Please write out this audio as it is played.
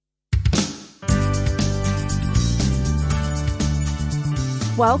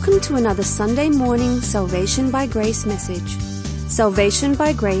Welcome to another Sunday morning Salvation by Grace message. Salvation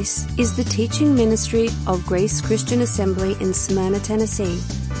by Grace is the teaching ministry of Grace Christian Assembly in Smyrna, Tennessee.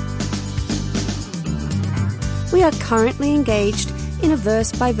 We are currently engaged in a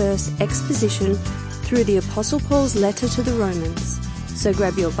verse-by-verse exposition through the Apostle Paul's letter to the Romans. So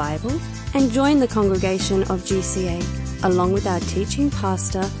grab your Bible and join the congregation of GCA, along with our teaching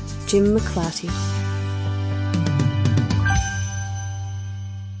pastor, Jim McClarty.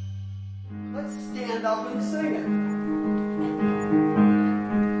 Let's stand up and sing it.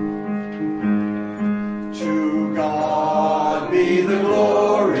 To God be the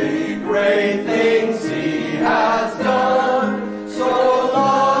glory, great things He has done. So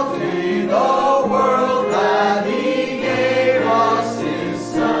lovely the world that He gave us His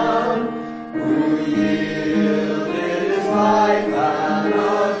Son, who yielded His life an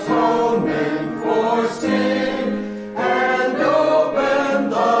atonement for sin, and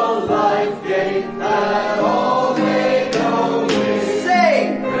opened the life gate that all may go in.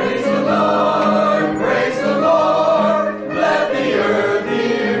 Sing! Praise the Lord, praise the Lord, let the earth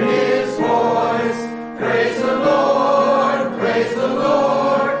hear His voice. Praise the Lord,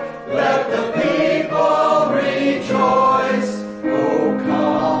 let the people rejoice. Oh,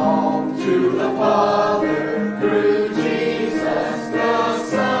 come to the Father through Jesus the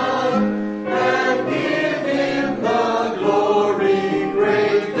Son, and give Him the glory,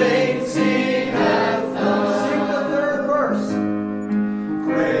 great things He hath done. Sing the third verse.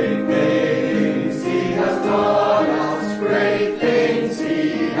 Great things He has done us, great things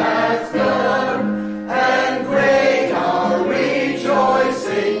He has done, and great our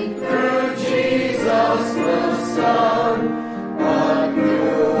rejoicing through Jesus the Son. But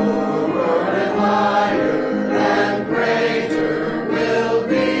newer and higher and greater will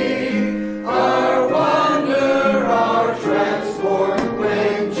be our wonder, our transport,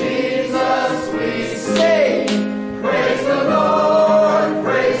 when Jesus we sing. Praise the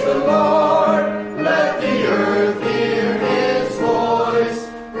Lord, let the earth hear His voice.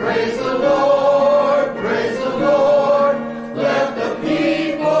 Praise the Lord, let the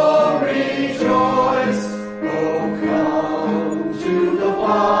people rejoice. Oh, come to the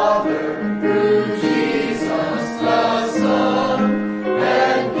Father through Jesus the Son,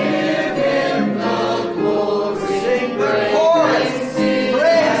 and give Him the glory. Sing the chorus.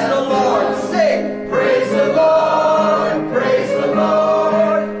 Praise the Lord. Sing. Praise the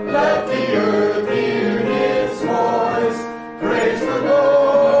Lord, let the earth hear His voice. Praise the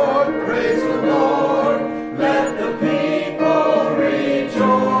Lord, let the people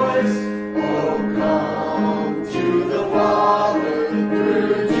rejoice. Oh, come to the Father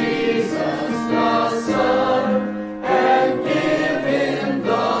through Jesus the Son, and give Him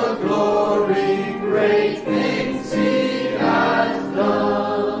the glory, great things He has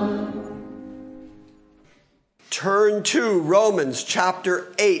done. Turn to Romans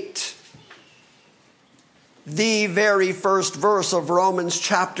chapter 8. The very first verse of Romans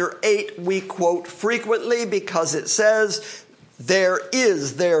chapter 8 we quote frequently because it says, "There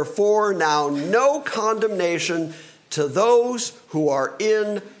is therefore now no condemnation to those who are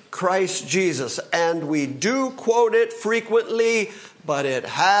in Christ Jesus." And we do quote it frequently, but it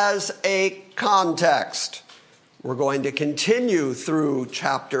has a context. We're going to continue through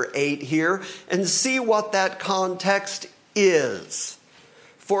chapter 8 here and see what that context is.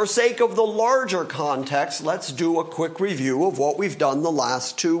 For sake of the larger context, let's do a quick review of what we've done the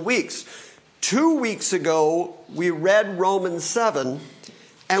last 2 weeks. 2 weeks ago, we read Romans 7,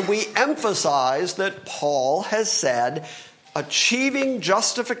 and we emphasized that Paul has said achieving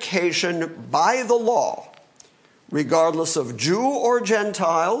justification by the law, regardless of Jew or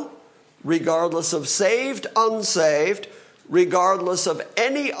Gentile, regardless of saved, unsaved, regardless of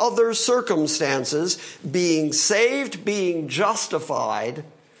any other circumstances, being saved, being justified,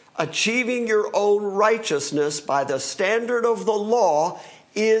 achieving your own righteousness by the standard of the law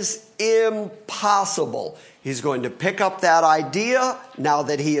is impossible. He's going to pick up that idea now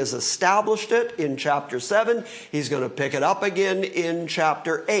that he has established it in chapter 7. He's going to pick it up again in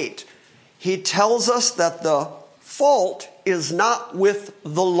chapter 8. He tells us that the fault is not with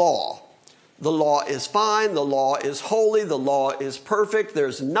the law. The law is fine, the law is holy, the law is perfect.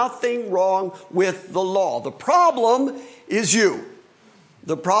 There's nothing wrong with the law. The problem is you.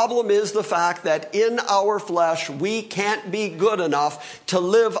 The problem is the fact that in our flesh, we can't be good enough to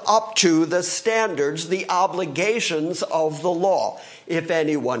live up to the standards, the obligations of the law. If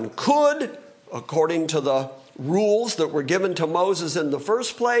anyone could, according to the rules that were given to Moses in the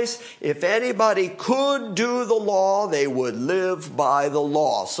first place. If anybody could do the law, they would live by the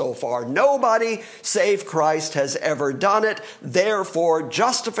law. So far, nobody save Christ has ever done it. Therefore,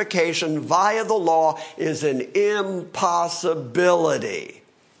 justification via the law is an impossibility.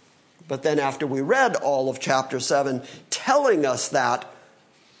 But then after we read all of chapter 7 telling us that,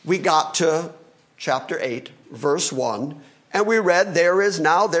 we got to chapter 8, verse 1, and we read, there is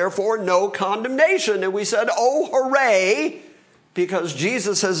now therefore no condemnation. And we said, oh, hooray, because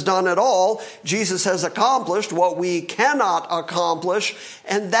Jesus has done it all. Jesus has accomplished what we cannot accomplish.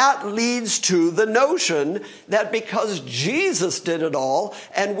 And that leads to the notion that because Jesus did it all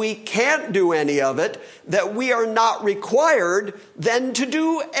and we can't do any of it, that we are not required then to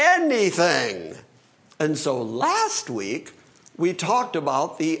do anything. And so last week, we talked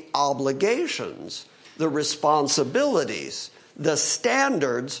about the obligations, the responsibilities, the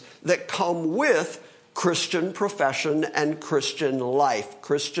standards that come with Christian profession and Christian life,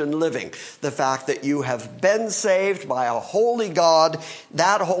 Christian living. The fact that you have been saved by a holy God,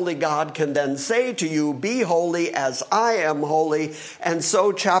 that holy God can then say to you, be holy as I am holy. And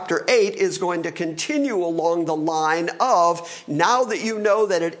so chapter 8 is going to continue along the line of, now that you know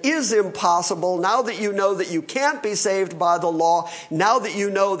that it is impossible, now that you know that you can't be saved by the law, now that you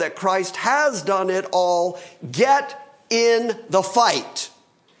know that Christ has done it all, get in the fight.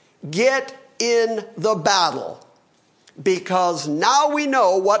 Get in the battle, because now we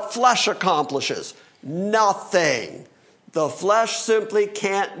know what flesh accomplishes. Nothing. The flesh simply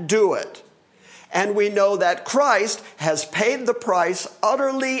can't do it. And we know that Christ has paid the price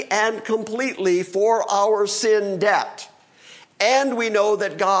utterly and completely for our sin debt. And we know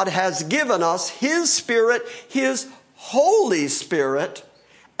that God has given us His Spirit, His Holy Spirit.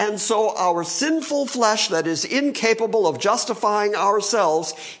 And so our sinful flesh that is incapable of justifying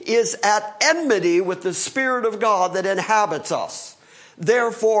ourselves is at enmity with the Spirit of God that inhabits us.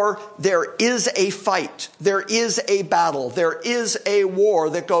 Therefore, there is a fight, there is a battle, there is a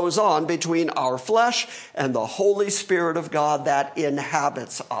war that goes on between our flesh and the Holy Spirit of God that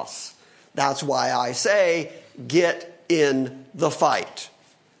inhabits us. That's why I say, get in the fight.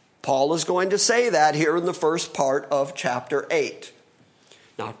 Paul is going to say that here in the first part of chapter 8.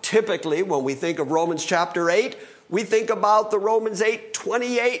 Now, typically, when we think of Romans chapter 8, we think about the Romans 8,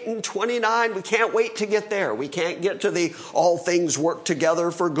 28 and 29. We can't wait to get there. We can't get to the all things work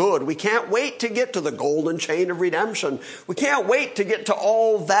together for good. We can't wait to get to the golden chain of redemption. We can't wait to get to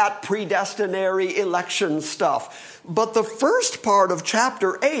all that predestinary election stuff. But the first part of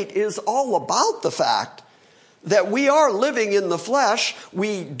chapter 8 is all about the fact that we are living in the flesh,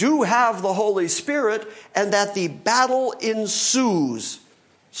 we do have the Holy Spirit, and that the battle ensues.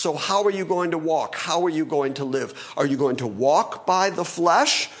 So how are you going to walk? How are you going to live? Are you going to walk by the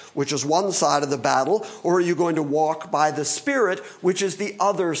flesh, which is one side of the battle, or are you going to walk by the Spirit, which is the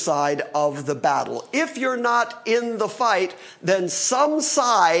other side of the battle? If you're not in the fight, then some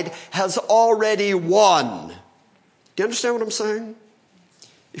side has already won. Do you understand what I'm saying?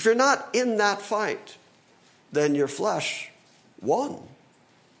 If you're not in that fight, then your flesh won.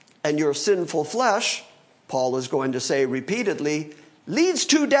 And your sinful flesh, Paul is going to say repeatedly, leads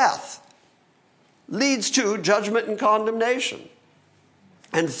to death, leads to judgment and condemnation.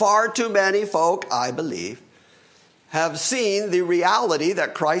 And far too many folk, I believe, have seen the reality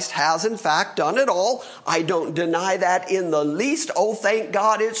that Christ has in fact done it all. I don't deny that in the least. Oh, thank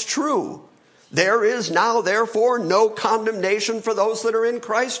God it's true. There is now, therefore, no condemnation for those that are in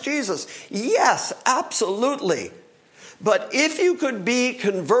Christ Jesus. Yes, absolutely. But if you could be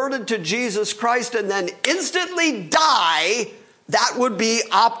converted to Jesus Christ and then instantly die, that would be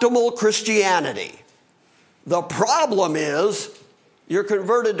optimal Christianity. The problem is you're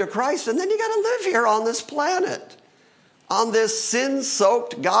converted to Christ and then you got to live here on this planet, on this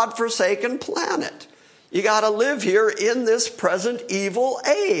sin-soaked, God-forsaken planet. You got to live here in this present evil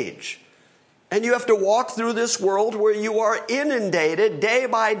age. And you have to walk through this world where you are inundated day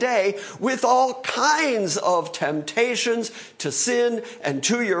by day with all kinds of temptations to sin and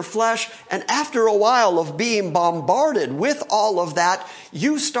to your flesh. And after a while of being bombarded with all of that,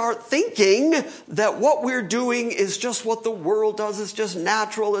 you start thinking that what we're doing is just what the world does. It's just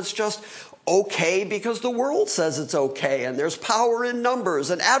natural. It's just okay because the world says it's okay, and there's power in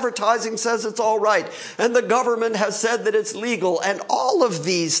numbers, and advertising says it's all right, and the government has said that it's legal, and all of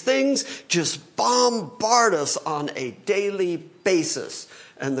these things just bombard us on a daily basis.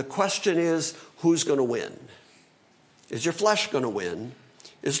 And the question is, who's going to win? Is your flesh going to win?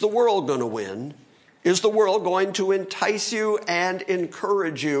 Is the world going to win? Is the world going to entice you and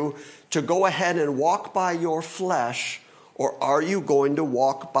encourage you to go ahead and walk by your flesh? or are you going to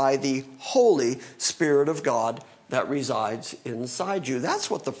walk by the Holy Spirit of God that resides inside you? That's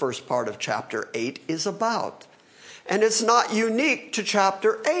what the first part of chapter 8 is about. And it's not unique to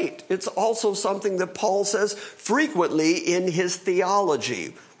chapter 8. It's also something that Paul says frequently in his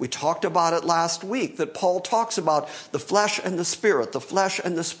theology. We talked about it last week, that Paul talks about the flesh and the spirit,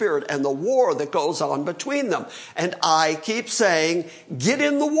 and the war that goes on between them. And I keep saying, get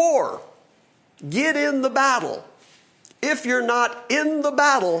in the war. Get in the battle. If you're not in the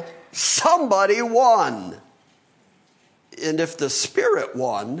battle, somebody won. And if the Spirit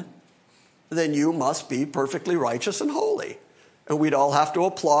won, then you must be perfectly righteous and holy. And we'd all have to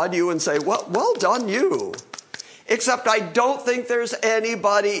applaud you and say, well done you. Except I don't think there's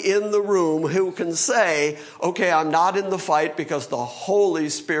anybody in the room who can say, okay, I'm not in the fight because the Holy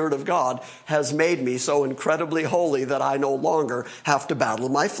Spirit of God has made me so incredibly holy that I no longer have to battle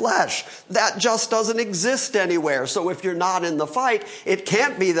my flesh. That just doesn't exist anywhere. So if you're not in the fight, it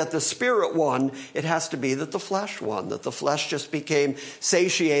can't be that the Spirit won. It has to be that the flesh won, that the flesh just became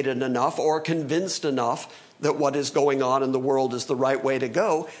satiated enough or convinced enough that what is going on in the world is the right way to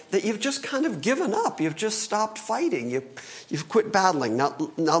go, that you've just kind of given up. You've just stopped fighting. You've quit battling.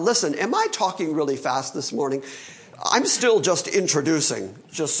 Now listen, am I talking really fast this morning? I'm still just introducing,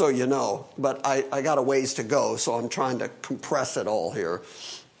 just so you know, but I got a ways to go, so I'm trying to compress it all here.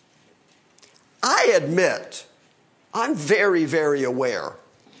 I admit, I'm very, very aware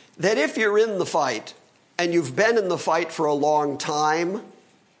that if you're in the fight and you've been in the fight for a long time,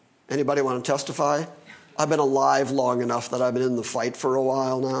 anybody want to testify? I've been alive long enough that I've been in the fight for a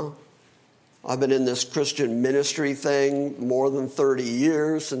while now. I've been in this Christian ministry thing more than 30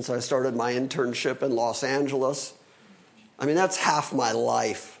 years since I started my internship in Los Angeles. I mean, that's half my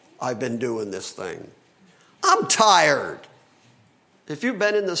life I've been doing this thing. I'm tired. If you've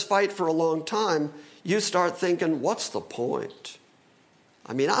been in this fight for a long time, you start thinking, what's the point?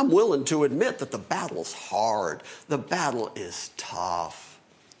 I mean, I'm willing to admit that the battle's hard. The battle is tough.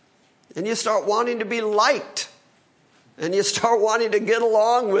 And you start wanting to be liked. And you start wanting to get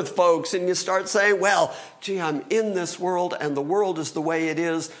along with folks. And you start saying, well, gee, I'm in this world and the world is the way it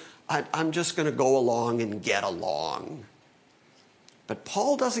is. I'm just going to go along and get along. But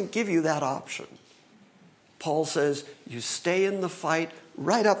Paul doesn't give you that option. Paul says you stay in the fight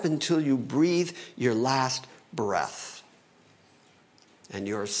right up until you breathe your last breath. And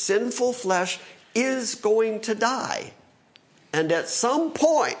your sinful flesh is going to die. And at some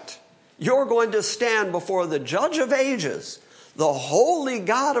point, you're going to stand before the judge of ages, the holy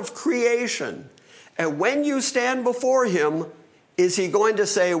God of creation. And when you stand before him, is he going to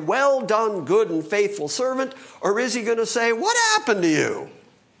say, well done, good and faithful servant? Or is he going to say, what happened to you?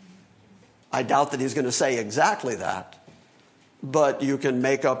 I doubt that he's going to say exactly that. But you can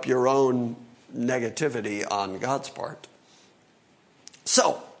make up your own negativity on God's part.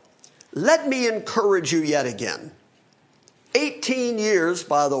 So, let me encourage you yet again. 18 years,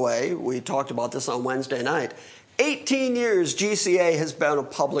 by the way, we talked about this on Wednesday night. 18 years GCA has been a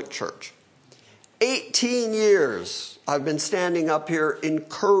public church. 18 years I've been standing up here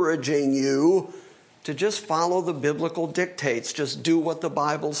encouraging you to just follow the biblical dictates. Just do what the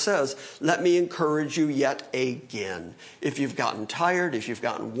Bible says. Let me encourage you yet again. If you've gotten tired, if you've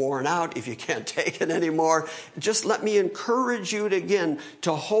gotten worn out, if you can't take it anymore, just let me encourage you again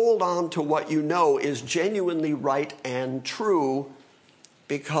to hold on to what you know is genuinely right and true,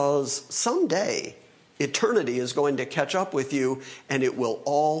 because someday eternity is going to catch up with you and it will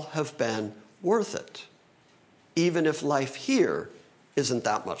all have been worth it, even if life here isn't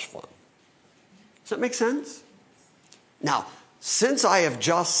that much fun. Does that make sense? Now, since I have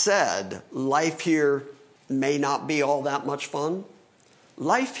just said life here may not be all that much fun,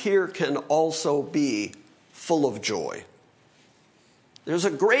 life here can also be full of joy. There's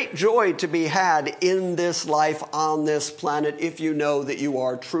a great joy to be had in this life on this planet if you know that you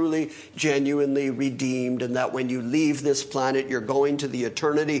are truly, genuinely redeemed, and that when you leave this planet, you're going to the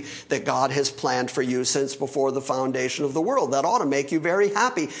eternity that God has planned for you since before the foundation of the world. That ought to make you very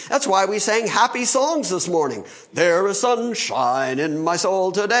happy. That's why we sang happy songs this morning. There is sunshine in my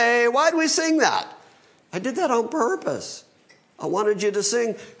soul today. Why do we sing that? I did that on purpose. I wanted you to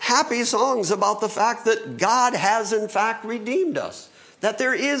sing happy songs about the fact that God has in fact redeemed us. That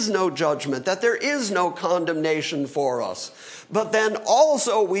there is no judgment, that there is no condemnation for us. But then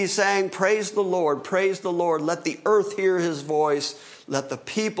also we sang, praise the Lord, let the earth hear his voice, let the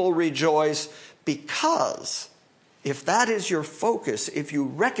people rejoice, because if that is your focus, if you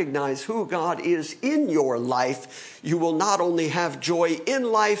recognize who God is in your life, you will not only have joy in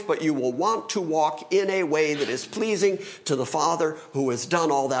life, but you will want to walk in a way that is pleasing to the Father who has done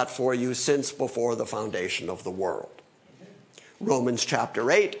all that for you since before the foundation of the world. Romans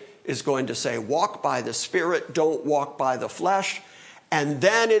chapter 8 is going to say, walk by the Spirit, don't walk by the flesh. And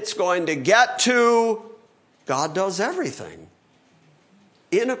then it's going to get to God does everything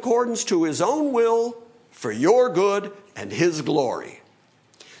in accordance to his own will for your good and his glory.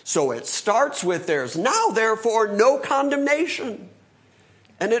 So it starts with there's now therefore no condemnation.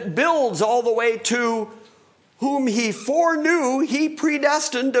 And it builds all the way to whom he foreknew, he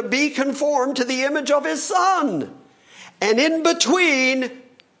predestined to be conformed to the image of his Son. And in between,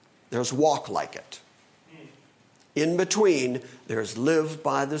 there's walk like it. In between, there's live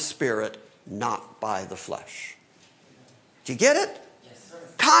by the Spirit, not by the flesh. Do you get it? Yes, sir.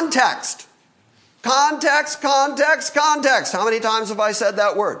 Context. Context, context, context. How many times have I said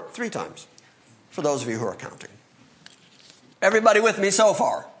that word? 3 times. For those of you who are counting. Everybody with me so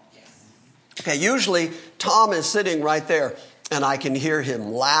far? Yes. Okay, usually Tom is sitting right there and I can hear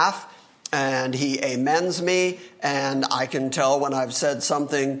him laugh and he amens me and I can tell when I've said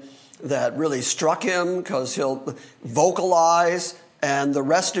something that really struck him because he'll vocalize, and the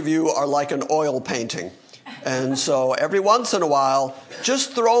rest of you are like an oil painting. And so every once in a while,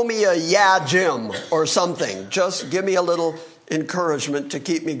 just throw me a yeah, Jim, or something. Just give me a little encouragement to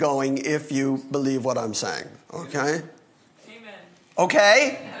keep me going if you believe what I'm saying. Okay? Amen.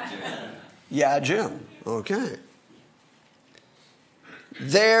 Okay? Yeah, Jim. Okay.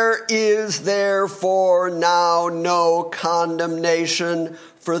 There is therefore now no condemnation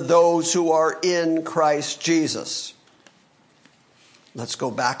for those who are in Christ Jesus. Let's go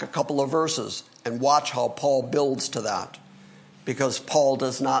back a couple of verses and watch how Paul builds to that, because Paul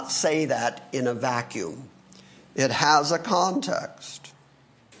does not say that in a vacuum. It has a context.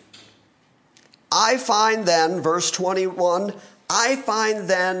 I find then, verse 21, I find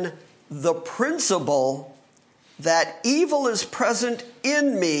then the principle that evil is present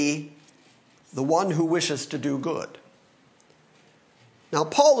in me, the one who wishes to do good. Now,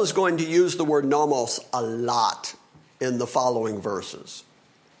 Paul is going to use the word nomos a lot in the following verses.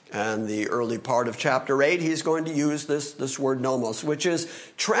 And the early part of chapter 8, he's going to use this word nomos, which is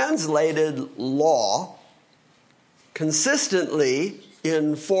translated law consistently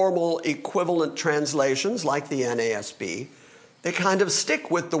in formal equivalent translations like the NASB. They kind of stick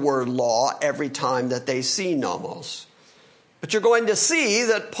with the word law every time that they see nomos. But you're going to see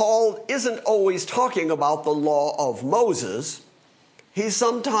that Paul isn't always talking about the law of Moses. He's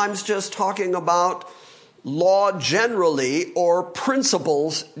sometimes just talking about law generally or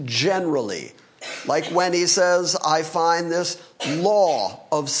principles generally. Like when he says, I find this law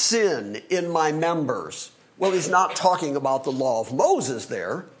of sin in my members. Well, he's not talking about the law of Moses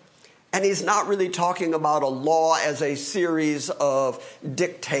there. And he's not really talking about a law as a series of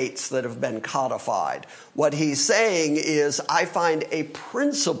dictates that have been codified. What he's saying is, I find a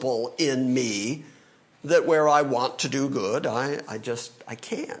principle in me that where I want to do good, I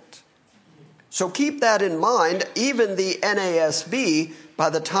can't. So keep that in mind. Even the NASB, by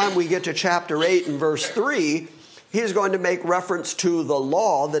the time we get to chapter 8 and verse 3, he's going to make reference to the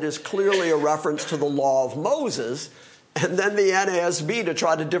law that is clearly a reference to the law of Moses. And then the NASB, to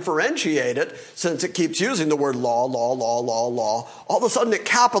try to differentiate it, since it keeps using the word law, all of a sudden it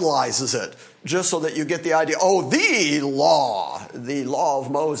capitalizes it, just so that you get the idea, the law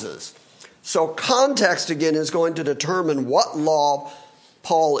of Moses. So context, again, is going to determine what law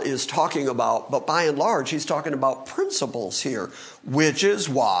Paul is talking about, but by and large, he's talking about principles here, which is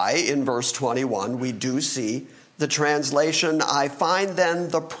why in verse 21 we do see the translation, I find then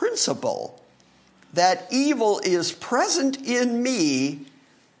the principle that evil is present in me,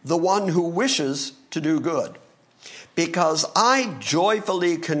 the one who wishes to do good, because I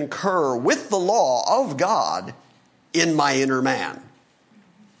joyfully concur with the law of God in my inner man.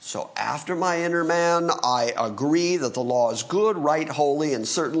 So after my inner man, I agree that the law is good, right, holy, and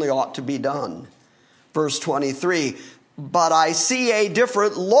certainly ought to be done. Verse 23, but I see a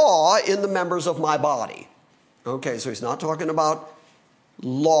different law in the members of my body. Okay, so he's not talking about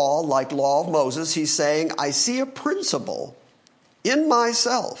law like law of Moses. He's saying, I see a principle in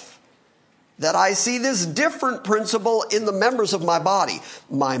myself, that I see this different principle in the members of my body.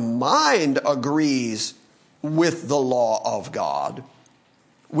 My mind agrees with the law of God,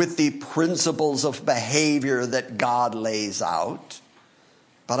 with the principles of behavior that God lays out.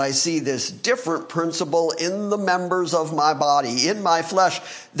 But I see this different principle in the members of my body, in my flesh,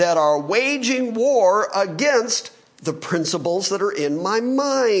 that are waging war against the principles that are in my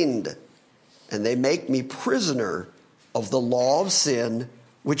mind. And they make me prisoner of the law of sin,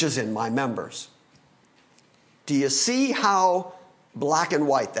 which is in my members. Do you see how black and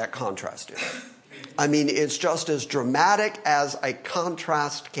white that contrast is? I mean, it's just as dramatic as a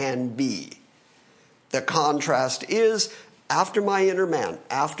contrast can be. The contrast is, after my inner man,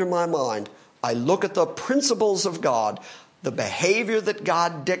 after my mind, I look at the principles of God, the behavior that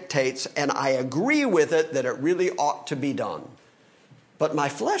God dictates, and I agree with it that it really ought to be done. But my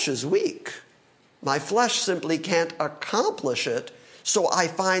flesh is weak. My flesh simply can't accomplish it. So I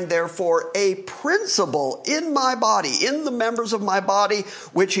find, therefore, a principle in my body, in the members of my body,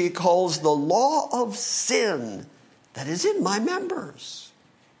 which he calls the law of sin that is in my members.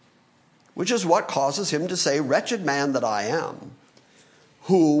 Which is what causes him to say, wretched man that I am,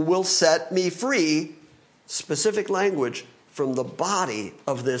 who will set me free, specific language, from the body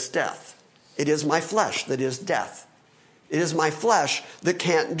of this death. It is my flesh that is death. It is my flesh that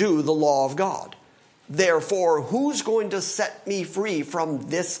can't do the law of God. Therefore, who's going to set me free from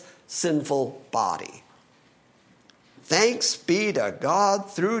this sinful body? Thanks be to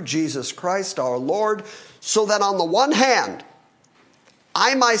God through Jesus Christ our Lord, so that on the one hand,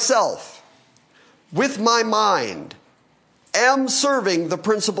 I myself, with my mind, am serving the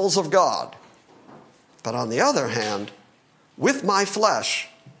principles of God. But on the other hand, with my flesh,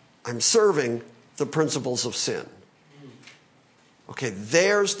 I'm serving the principles of sin. Okay,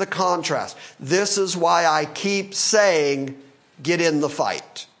 there's the contrast. This is why I keep saying, get in the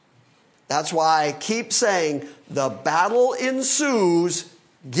fight. That's why I keep saying, the battle ensues,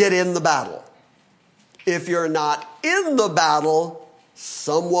 get in the battle. If you're not in the battle,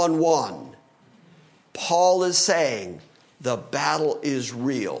 someone won. Paul is saying, the battle is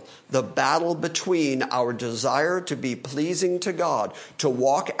real. The battle between our desire to be pleasing to God, to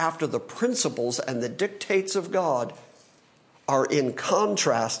walk after the principles and the dictates of God, are in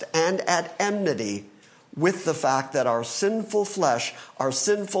contrast and at enmity with the fact that our sinful flesh, our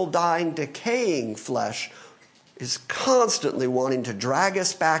sinful, dying, decaying flesh, is constantly wanting to drag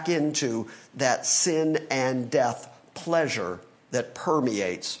us back into that sin and death pleasure that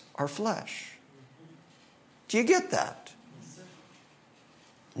permeates our flesh. Do you get that?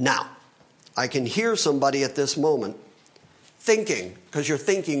 Now, I can hear somebody at this moment thinking, because you're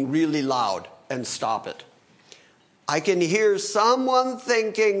thinking really loud, and stop it. I can hear someone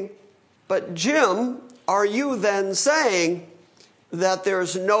thinking, but Jim, are you then saying that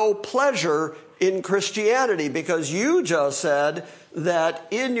there's no pleasure in Christianity? Because you just said that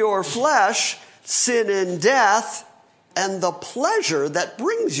in your flesh, sin and death, and the pleasure that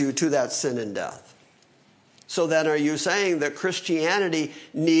brings you to that sin and death. So then are you saying that Christianity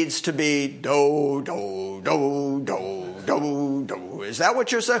needs to be do, do, do, do, do, do? Is that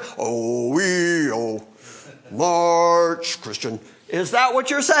what you're saying? Oh, we, oh. March, Christian. Is that what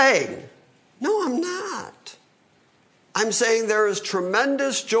you're saying? No, I'm not. I'm saying there is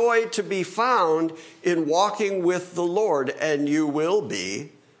tremendous joy to be found in walking with the Lord, and you will be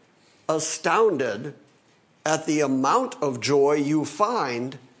astounded at the amount of joy you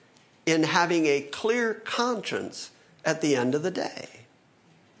find in having a clear conscience at the end of the day.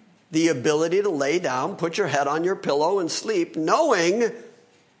 The ability to lay down, put your head on your pillow and sleep, knowing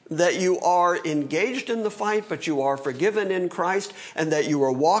that you are engaged in the fight, but you are forgiven in Christ, and that you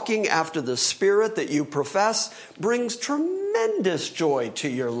are walking after the Spirit that you profess, brings tremendous joy to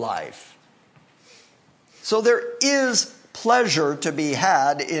your life. So there is pleasure to be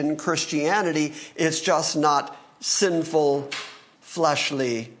had in Christianity. It's just not sinful,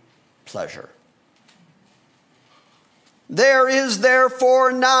 fleshly pleasure. There is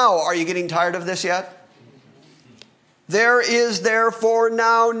therefore now, are you getting tired of this yet? There is therefore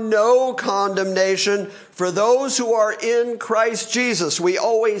now no condemnation for those who are in Christ Jesus. We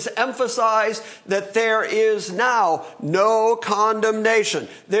always emphasize that there is now no condemnation.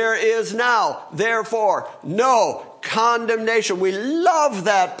 There is now, therefore, no condemnation. We love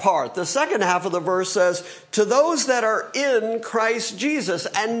that part. The second half of the verse says, to those that are in Christ Jesus.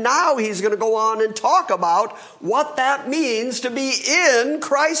 And now he's going to go on and talk about what that means to be in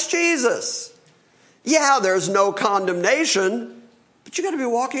Christ Jesus. Yeah, there's no condemnation, but you got to be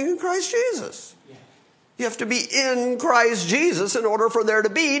walking in Christ Jesus. You have to be in Christ Jesus in order for there to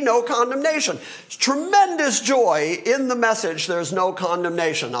be no condemnation. It's tremendous joy in the message, there's no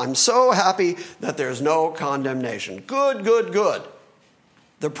condemnation. I'm so happy that there's no condemnation. Good, good, good.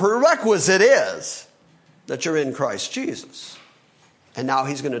 The prerequisite is that you're in Christ Jesus. And now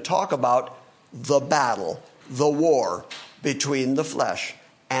he's going to talk about the battle, the war between the flesh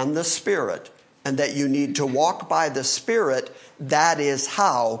and the Spirit, and that you need to walk by the Spirit. That is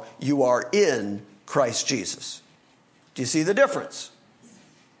how you are in Christ Jesus. Do you see the difference?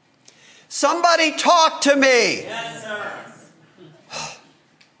 Somebody talk to me. Yes, sir.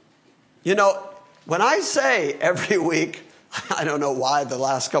 You know, when I say every week, I don't know why the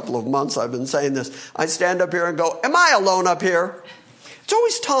last couple of months I've been saying this, I stand up here and go, am I alone up here? It's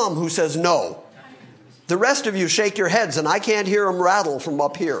always Tom who says no. The rest of you shake your heads, and I can't hear them rattle from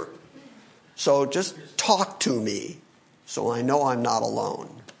up here. So just talk to me so I know I'm not alone.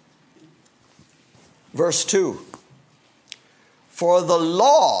 Verse 2. For the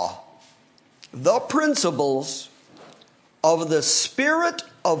law, the principles of the Spirit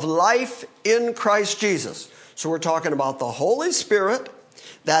of life in Christ Jesus. So we're talking about the Holy Spirit.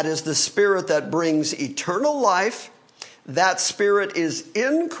 That is the Spirit that brings eternal life. That Spirit is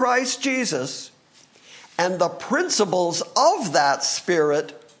in Christ Jesus. And the principles of that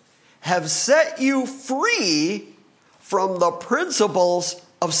Spirit have set you free from the principles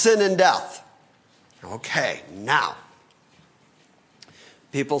of sin and death. Okay, now,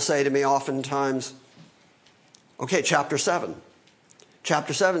 people say to me oftentimes, okay, chapter 7.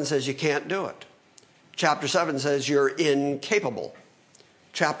 Chapter 7 says you can't do it. Chapter 7 says you're incapable.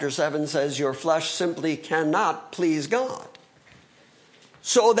 Chapter 7 says your flesh simply cannot please God.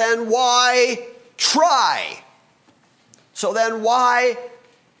 So then why try? So then why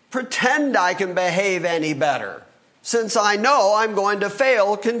pretend I can behave any better, since I know I'm going to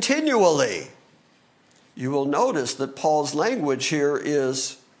fail continually? You will notice that Paul's language here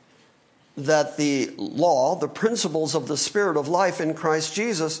is that the law, the principles of the Spirit of life in Christ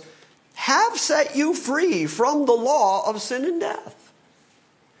Jesus, have set you free from the law of sin and death.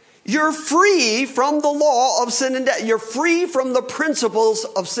 You're free from the law of sin and death. You're free from the principles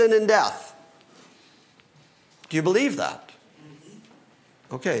of sin and death. Do you believe that?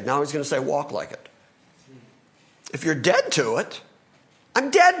 Okay, now he's going to say, walk like it. If you're dead to it, I'm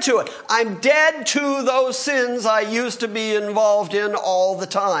dead to it. I'm dead to those sins I used to be involved in all the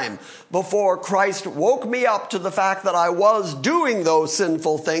time before Christ woke me up to the fact that I was doing those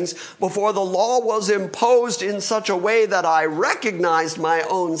sinful things, before the law was imposed in such a way that I recognized my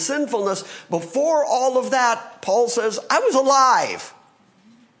own sinfulness. Before all of that, Paul says, I was alive.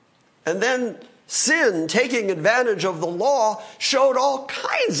 And then sin, taking advantage of the law, showed all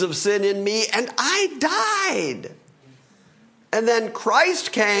kinds of sin in me, and I died. And then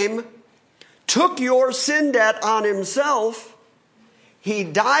Christ came, took your sin debt on himself. He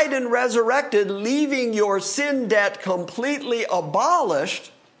died and resurrected, leaving your sin debt completely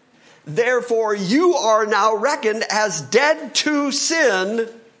abolished. Therefore, you are now reckoned as dead to sin.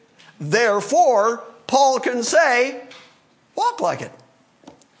 Therefore, Paul can say, walk like it.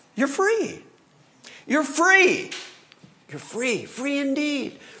 You're free. You're free. You're free. Free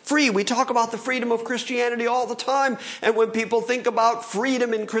indeed. Free. We talk about the freedom of Christianity all the time. And when people think about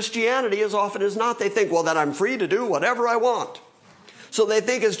freedom in Christianity, as often as not, they think, well, then I'm free to do whatever I want. So they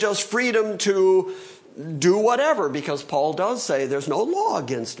think it's just freedom to do whatever, because Paul does say there's no law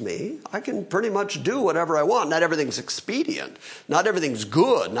against me. I can pretty much do whatever I want. Not everything's expedient. Not everything's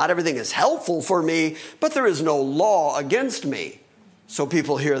good. Not everything is helpful for me, but there is no law against me. So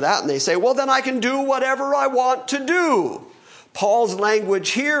people hear that and they say, well, then I can do whatever I want to do. Paul's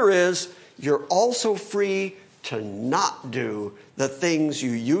language here is, you're also free to not do the things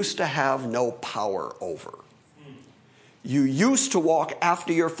you used to have no power over. You used to walk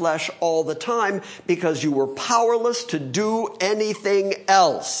after your flesh all the time because you were powerless to do anything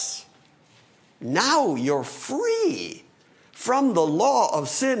else. Now you're free from the law of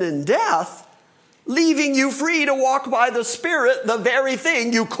sin and death, leaving you free to walk by the Spirit, the very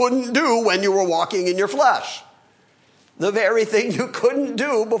thing you couldn't do when you were walking in your flesh. The very thing you couldn't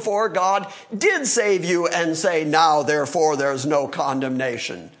do before God did save you and say, now, therefore, there's no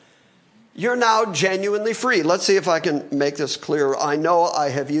condemnation. You're now genuinely free. Let's see if I can make this clearer. I know I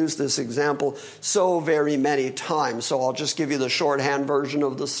have used this example so very many times, so I'll just give you the shorthand version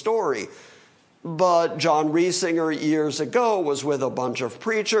of the story. But John Riesinger years ago was with a bunch of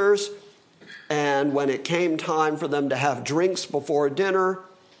preachers, and when it came time for them to have drinks before dinner,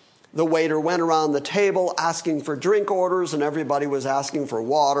 the waiter went around the table asking for drink orders, and everybody was asking for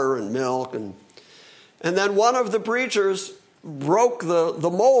water and milk. And then one of the preachers broke the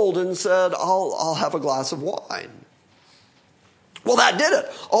mold and said, I'll have a glass of wine. Well, that did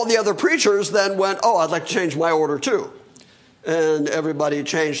it. All the other preachers then went, I'd like to change my order too. And everybody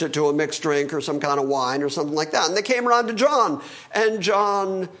changed it to a mixed drink or some kind of wine or something like that. And they came around to John, and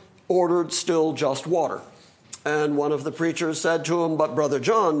John ordered still just water. And one of the preachers said to him, but Brother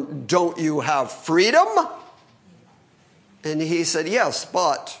John, don't you have freedom? And he said, yes,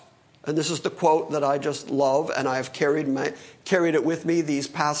 but, and this is the quote that I just love, and I've carried it with me these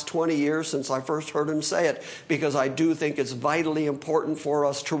past 20 years since I first heard him say it, because I do think it's vitally important for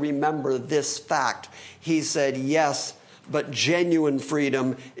us to remember this fact. He said, yes, but genuine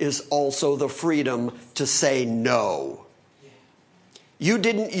freedom is also the freedom to say no. You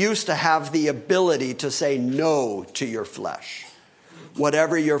didn't used to have the ability to say no to your flesh.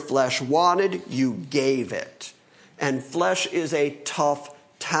 Whatever your flesh wanted, you gave it. And flesh is a tough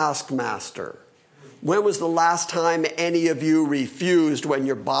taskmaster. When was the last time any of you refused when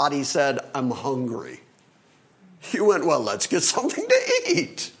your body said, I'm hungry? You went, well, let's get something to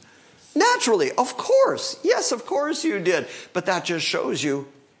eat. Naturally, of course. Yes, of course you did. But that just shows you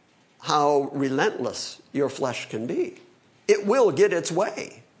how relentless your flesh can be. It will get its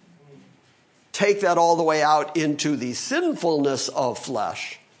way. Take that all the way out into the sinfulness of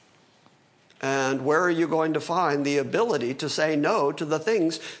flesh. And where are you going to find the ability to say no to the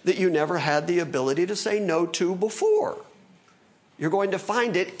things that you never had the ability to say no to before? You're going to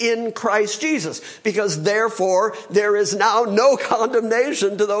find it in Christ Jesus, because therefore there is now no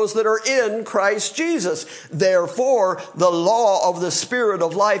condemnation to those that are in Christ Jesus. Therefore, the law of the Spirit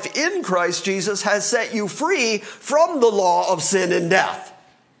of life in Christ Jesus has set you free from the law of sin and death.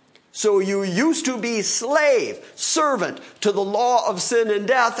 So you used to be slave, servant to the law of sin and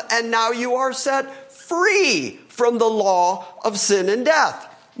death, and now you are set free from the law of sin and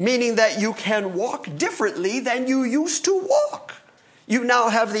death, meaning that you can walk differently than you used to walk. You now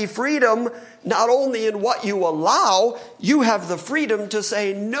have the freedom, not only in what you allow, you have the freedom to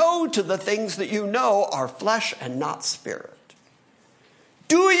say no to the things that you know are flesh and not spirit.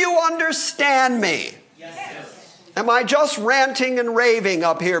 Do you understand me? Yes. Am I just ranting and raving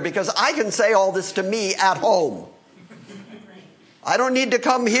up here? Because I can say all this to me at home. I don't need to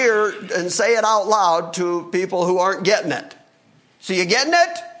come here and say it out loud to people who aren't getting it. So you getting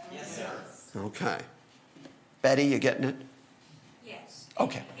it? Yes, sir. Okay. Betty, you getting it? Yes.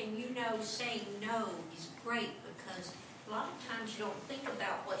 Okay. And you know, saying no is great, because a lot of times you don't think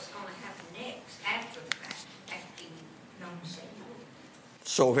about what's going to happen next after the fact, after you know say no.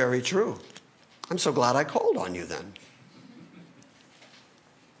 So very true. I'm so glad I called on you then.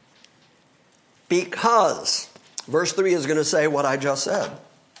 Because, verse 3 is going to say what I just said.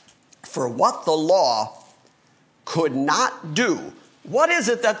 For what the law could not do. What is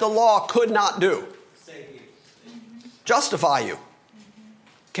it that the law could not do? Save you. Justify you.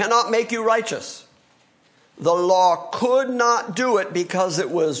 Cannot make you righteous. The law could not do it because it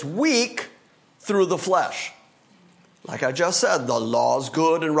was weak through the flesh. Like I just said, the law's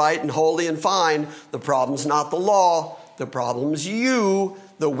good and right and holy and fine. The problem's not the law. The problem's you,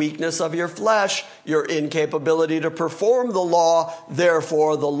 the weakness of your flesh, your incapability to perform the law.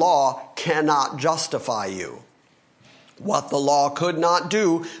 Therefore, the law cannot justify you. What the law could not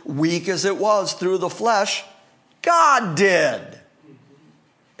do, weak as it was through the flesh, God did.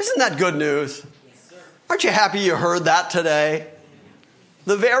 Isn't that good news? Yes, sir. Aren't you happy you heard that today?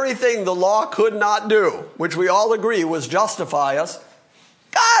 The very thing the law could not do, which we all agree was justify us,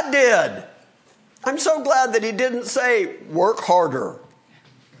 God did. I'm so glad that he didn't say, work harder.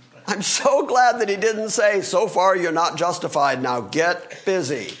 I'm so glad that he didn't say, so far you're not justified, now get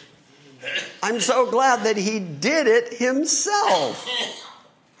busy. I'm so glad that he did it himself.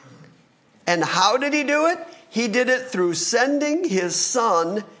 And how did he do it? He did it through sending his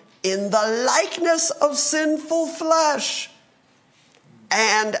son in the likeness of sinful flesh,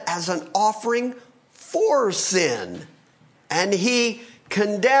 and as an offering for sin. And he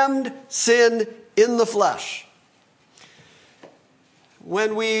condemned sin in the flesh.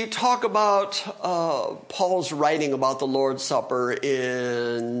 When we talk about Paul's writing about the Lord's Supper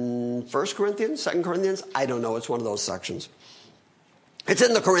in 1 Corinthians, 2 Corinthians, I don't know, it's one of those sections. It's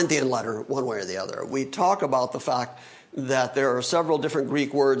in the Corinthian letter, one way or the other. We talk about the fact that there are several different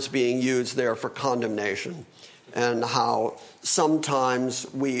Greek words being used there for condemnation, and how sometimes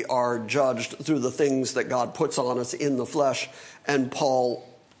we are judged through the things that God puts on us in the flesh. And Paul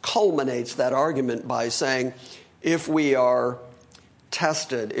culminates that argument by saying, if we are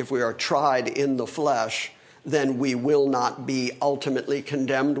tested, if we are tried in the flesh, then we will not be ultimately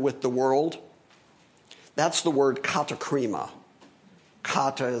condemned with the world. That's the word katakrima.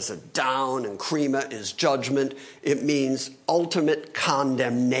 Kata is a down and krima is judgment. It means ultimate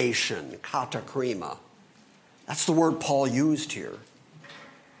condemnation, katakrima. That's the word Paul used here.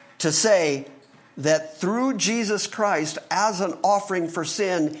 To say that through Jesus Christ as an offering for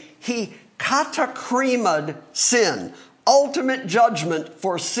sin, he katakrima'd sin. Ultimate judgment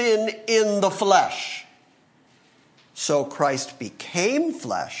for sin in the flesh. So Christ became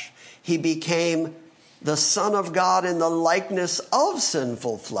flesh. He became the Son of God in the likeness of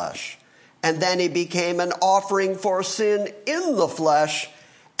sinful flesh. And then he became an offering for sin in the flesh.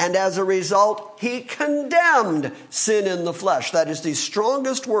 And as a result, he condemned sin in the flesh. That is the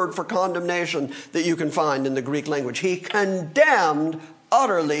strongest word for condemnation that you can find in the Greek language. He condemned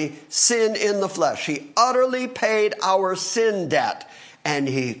utterly sin in the flesh. He utterly paid our sin debt, and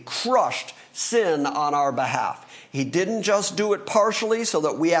he crushed sin on our behalf. He didn't just do it partially so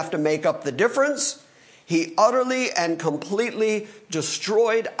that we have to make up the difference. He utterly and completely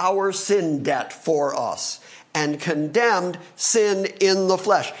destroyed our sin debt for us and condemned sin in the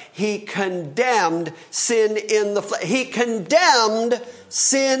flesh. He condemned sin in the flesh. He condemned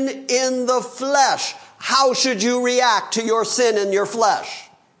sin in the flesh. How should you react to your sin in your flesh?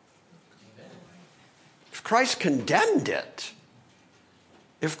 If Christ condemned it,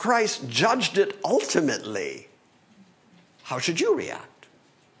 if Christ judged it ultimately, how should you react?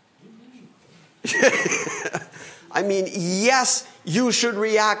 I mean, yes, you should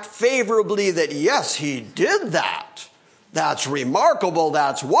react favorably that, yes, he did that. That's remarkable.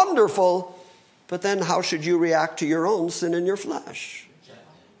 That's wonderful. But then how should you react to your own sin in your flesh?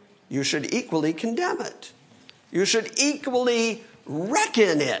 You should equally condemn it. You should equally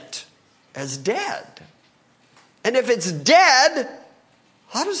reckon it as dead. And if it's dead,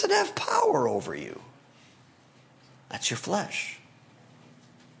 how does it have power over you? That's your flesh.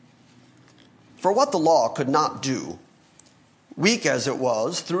 For what the law could not do, weak as it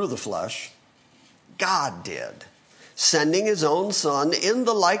was through the flesh, God did, sending his own Son in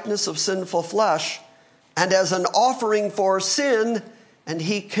the likeness of sinful flesh, and as an offering for sin, and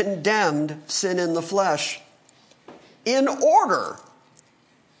he condemned sin in the flesh, in order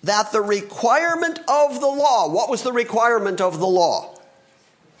that the requirement of the law, what was the requirement of the law?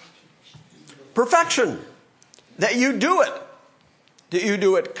 Perfection. That you do it. That you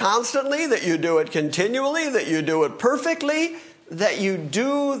do it constantly, that you do it continually, that you do it perfectly, that you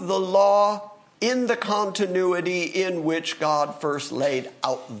do the law in the continuity in which God first laid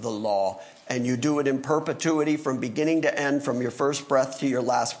out the law. And you do it in perpetuity from beginning to end, from your first breath to your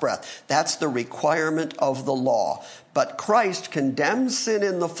last breath. That's the requirement of the law. But Christ condemns sin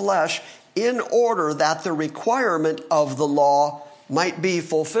in the flesh in order that the requirement of the law might be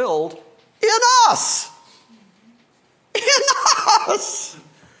fulfilled in us. In us.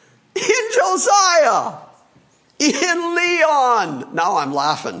 In Josiah. In Leon. Now I'm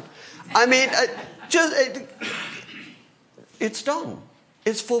laughing. I mean, it's done.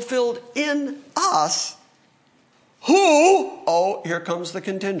 It's fulfilled in us who, oh, here comes the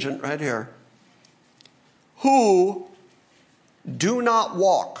contingent right here, who do not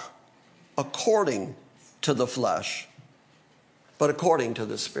walk according to the flesh, but according to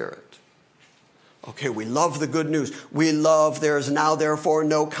the Spirit. Okay, we love the good news. We love there is now therefore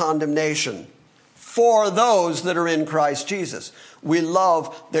no condemnation for those that are in Christ Jesus. We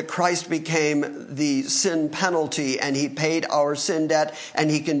love that Christ became the sin penalty and he paid our sin debt and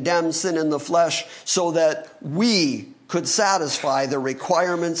he condemned sin in the flesh so that we could satisfy the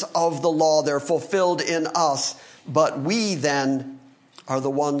requirements of the law. They're fulfilled in us, but we then are the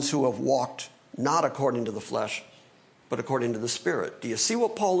ones who have walked not according to the flesh, but according to the Spirit. Do you see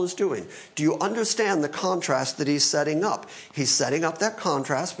what Paul is doing? Do you understand the contrast that he's setting up? He's setting up that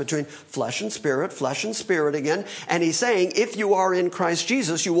contrast between flesh and spirit again. And he's saying, if you are in Christ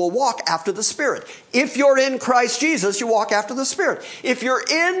Jesus, you will walk after the Spirit. If you're in Christ Jesus, you walk after the Spirit. If you're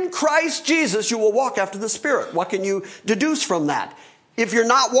in Christ Jesus, you will walk after the Spirit. What can you deduce from that? If you're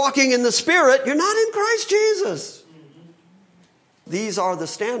not walking in the Spirit, you're not in Christ Jesus. These are the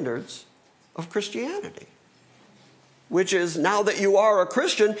standards of Christianity. Which is, now that you are a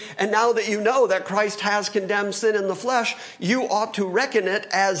Christian, and now that you know that Christ has condemned sin in the flesh, you ought to reckon it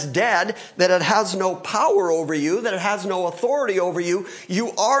as dead, that it has no power over you, that it has no authority over you.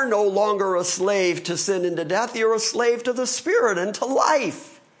 You are no longer a slave to sin and to death. You're a slave to the Spirit and to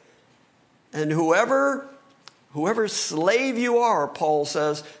life. And whoever slave you are, Paul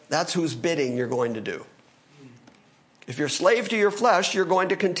says, that's whose bidding you're going to do. If you're slave to your flesh, you're going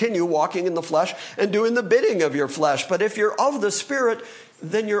to continue walking in the flesh and doing the bidding of your flesh. But if you're of the Spirit,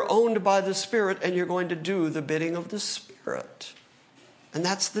 then you're owned by the Spirit and you're going to do the bidding of the Spirit. And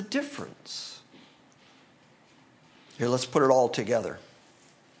that's the difference. Here, let's put it all together.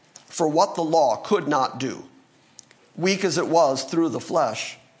 For what the law could not do, weak as it was through the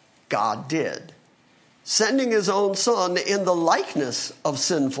flesh, God did, sending his own Son in the likeness of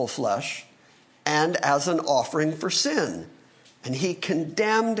sinful flesh, and as an offering for sin. And he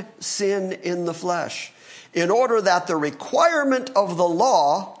condemned sin in the flesh, in order that the requirement of the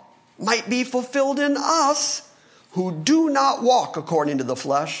law might be fulfilled in us, who do not walk according to the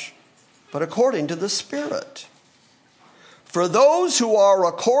flesh, but according to the Spirit. For those who are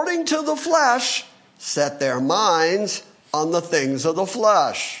according to the flesh set their minds on the things of the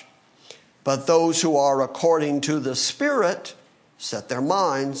flesh, but those who are according to the Spirit set their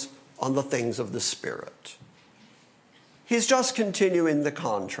minds on the things of the Spirit. He's just continuing the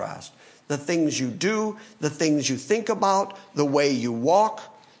contrast. The things you do, the things you think about, the way you walk,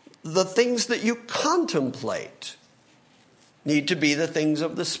 the things that you contemplate need to be the things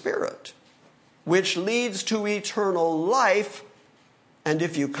of the Spirit, which leads to eternal life. And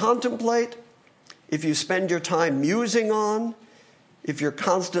if you contemplate, if you spend your time musing on, if you're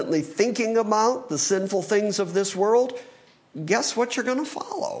constantly thinking about the sinful things of this world, guess what you're going to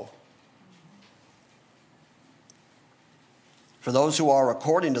follow? For those who are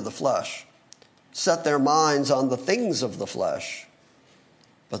according to the flesh set their minds on the things of the flesh,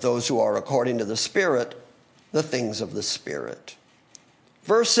 but those who are according to the Spirit, the things of the Spirit.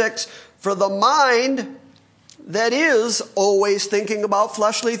 Verse 6, for the mind that is always thinking about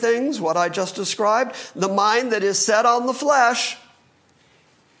fleshly things, what I just described, the mind that is set on the flesh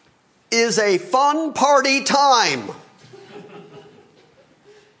is a fun party time.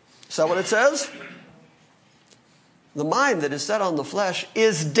 Is that what it says? The mind that is set on the flesh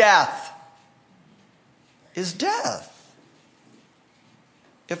is death. Is death.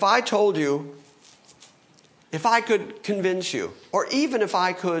 If I told you, if I could convince you, or even if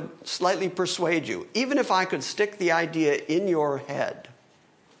I could slightly persuade you, even if I could stick the idea in your head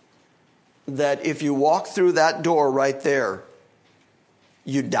that if you walk through that door right there,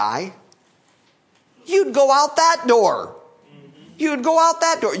 you'd die, you'd go out that door. You'd go out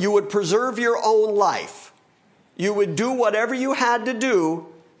that door. You would preserve your own life. You would do whatever you had to do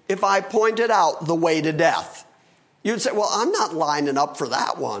if I pointed out the way to death. You'd say, well, I'm not lining up for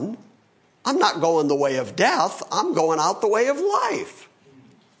that one. I'm not going the way of death. I'm going out the way of life.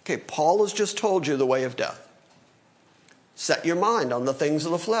 Okay, Paul has just told you the way of death. Set your mind on the things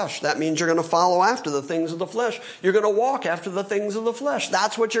of the flesh. That means you're going to follow after the things of the flesh. You're going to walk after the things of the flesh.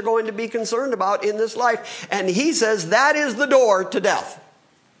 That's what you're going to be concerned about in this life. And he says that is the door to death.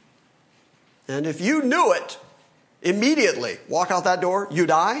 And if you knew it, immediately walk out that door, you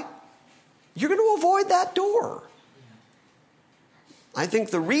die, you're going to avoid that door. I think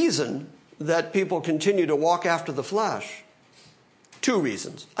the reason that people continue to walk after the flesh, two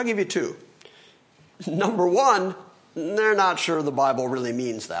reasons. I'll give you two. Number one, they're not sure the Bible really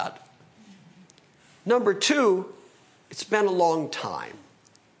means that. Number two, it's been a long time.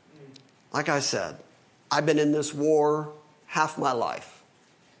 Like I said, I've been in this war half my life.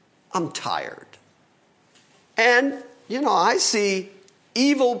 I'm tired. And, I see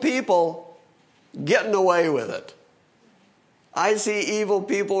evil people getting away with it. I see evil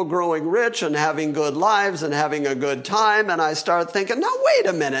people growing rich and having good lives and having a good time. And I start thinking, now, wait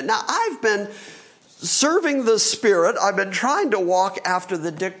a minute. Now, I've been serving the Spirit. I've been trying to walk after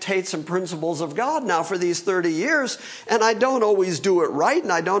the dictates and principles of God now for these 30 years. And I don't always do it right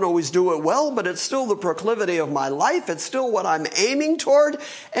and I don't always do it well, but it's still the proclivity of my life. It's still what I'm aiming toward.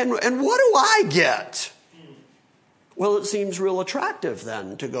 And what do I get? Well, it seems real attractive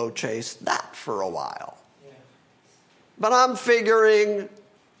then to go chase that for a while. But I'm figuring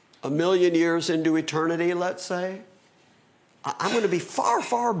 1,000,000 years into eternity, let's say, I'm going to be far,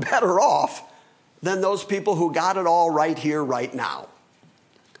 far better off than those people who got it all right here, right now.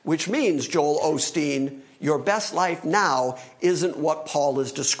 Which means, Joel Osteen, your best life now isn't what Paul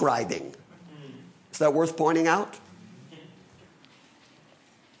is describing. Is that worth pointing out?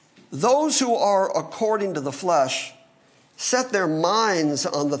 Those who are according to the flesh set their minds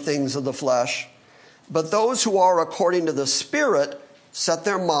on the things of the flesh, but those who are according to the Spirit set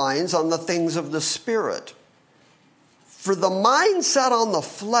their minds on the things of the Spirit. For the mind set on the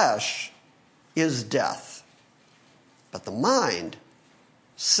flesh is death, but the mind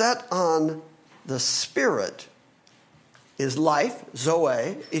set on the Spirit is life,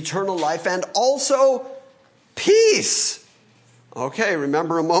 Zoe, eternal life, and also peace. Okay,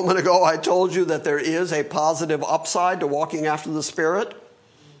 remember a moment ago I told you that there is a positive upside to walking after the Spirit?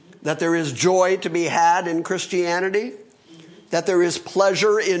 That there is joy to be had in Christianity? That there is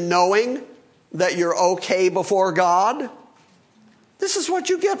pleasure in knowing that you're okay before God? This is what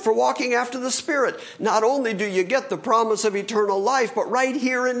you get for walking after the Spirit. Not only do you get the promise of eternal life, but right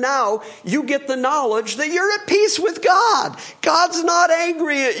here and now, you get the knowledge that you're at peace with God. God's not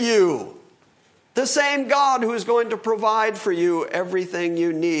angry at you. The same God who is going to provide for you everything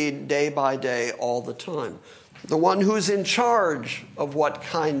you need day by day all the time. The one who's in charge of what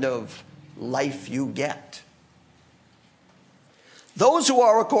kind of life you get. Those who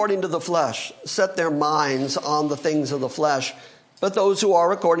are according to the flesh set their minds on the things of the flesh, but those who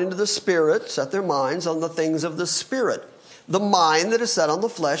are according to the Spirit set their minds on the things of the Spirit. The mind that is set on the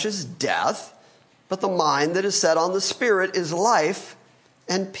flesh is death, but the mind that is set on the Spirit is life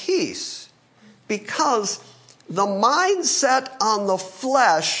and peace. Because the mind set on the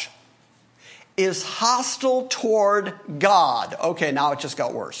flesh is hostile toward God. Okay, now it just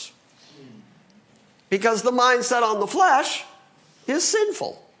got worse. Because the mind set on the flesh is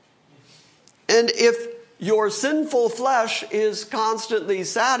sinful. And if your sinful flesh is constantly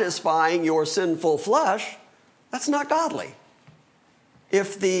satisfying your sinful flesh, that's not godly.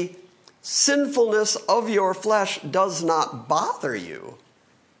 If the sinfulness of your flesh does not bother you,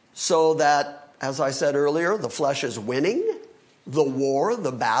 so that, as I said earlier, the flesh is winning the war,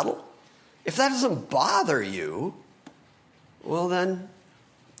 the battle, if that doesn't bother you, well then,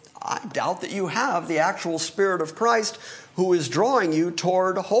 I doubt that you have the actual Spirit of Christ who is drawing you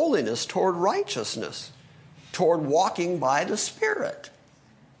toward holiness, toward righteousness, toward walking by the Spirit.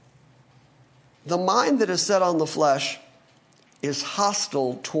 The mind that is set on the flesh is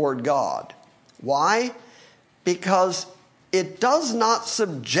hostile toward God. Why? Because it does not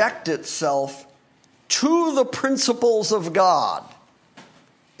subject itself to the principles of God.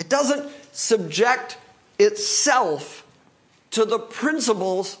 It doesn't subject itself to the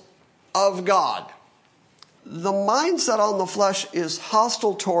principles of God. The mindset on the flesh is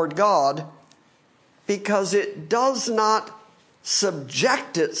hostile toward God because it does not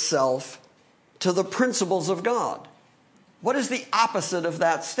subject itself to the principles of God. What is the opposite of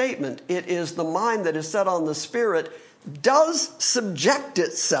that statement? It is the mind that is set on the Spirit does subject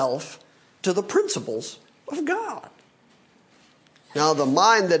itself to the principles of God. Now, the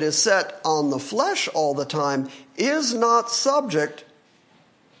mind that is set on the flesh all the time is not subject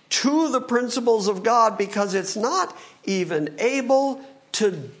to the principles of God because it's not even able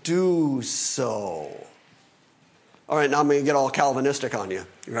to do so. All right, now I'm going to get all Calvinistic on you.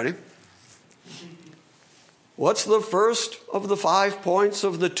 You ready? What's the first of the 5 points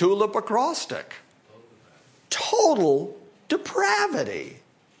of the tulip acrostic? Total depravity.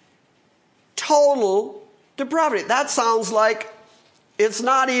 Total depravity. That sounds like it's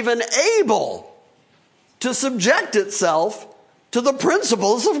not even able to subject itself to the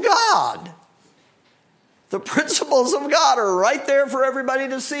principles of God. The principles of God are right there for everybody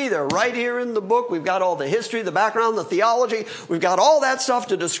to see. They're right here in the book. We've got all the history, the background, the theology. We've got all that stuff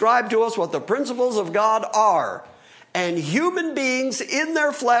to describe to us what the principles of God are. And human beings in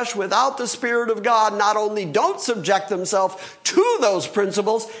their flesh without the Spirit of God not only don't subject themselves to those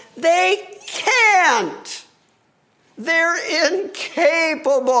principles, they can't. They're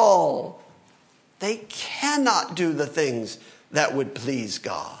incapable. They cannot do the things that would please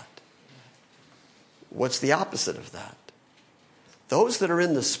God. What's the opposite of that? Those that are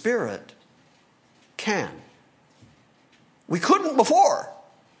in the Spirit can. We couldn't before.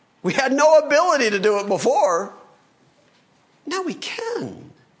 We had no ability to do it before. Now we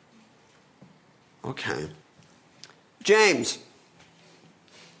can. Okay. James,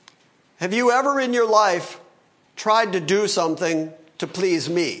 have you ever in your life tried to do something to please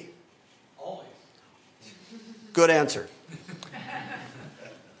me? Always. Good answer.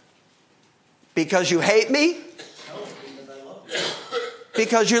 Because you hate me? No, because I love you.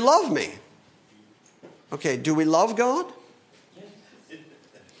 Because you love me. Okay, do we love God? Yes.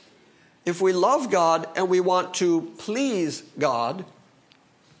 If we love God and we want to please God,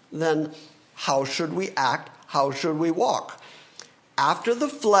 then how should we act? How should we walk? After the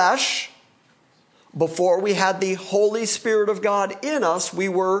flesh, before we had the Holy Spirit of God in us, we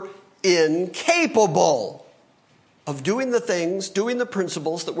were incapable of doing the things, doing the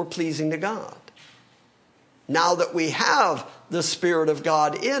principles that were pleasing to God. Now that we have the Spirit of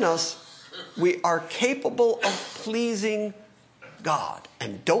God in us, we are capable of pleasing God.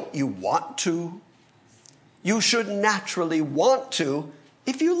 And don't you want to? You should naturally want to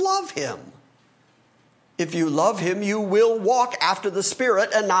if you love Him. If you love Him, you will walk after the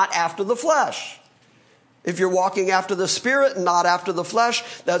Spirit and not after the flesh. If you're walking after the Spirit and not after the flesh,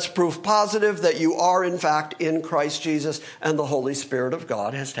 that's proof positive that you are in fact in Christ Jesus and the Holy Spirit of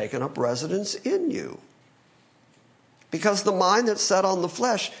God has taken up residence in you. Because the mind that's set on the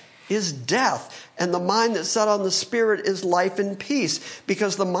flesh is death, and the mind that's set on the Spirit is life and peace.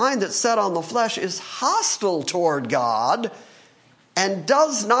 Because the mind that's set on the flesh is hostile toward God and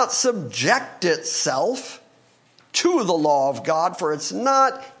does not subject itself to the law of God, for it's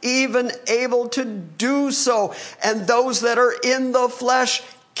not even able to do so. And those that are in the flesh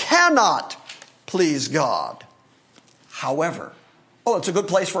cannot please God. However, it's a good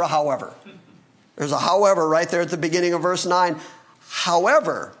place for a however. There's a however right there at the beginning of verse 9.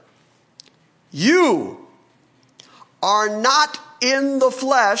 However, you are not in the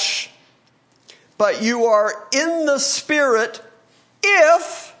flesh, but you are in the Spirit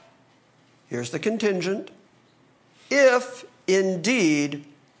if, here's the contingent, if indeed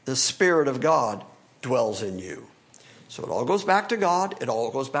the Spirit of God dwells in you. So it all goes back to God. It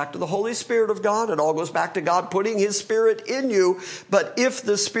all goes back to the Holy Spirit of God. It all goes back to God putting His Spirit in you. But if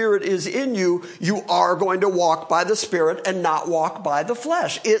the Spirit is in you, you are going to walk by the Spirit and not walk by the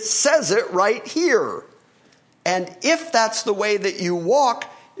flesh. It says it right here. And if that's the way that you walk,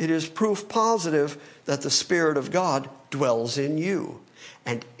 it is proof positive that the Spirit of God dwells in you.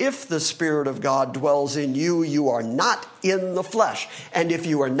 And if the Spirit of God dwells in you, you are not in the flesh. And if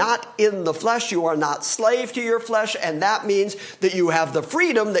you are not in the flesh, you are not slave to your flesh. And that means that you have the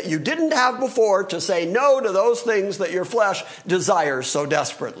freedom that you didn't have before to say no to those things that your flesh desires so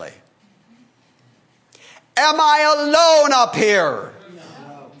desperately. Am I alone up here?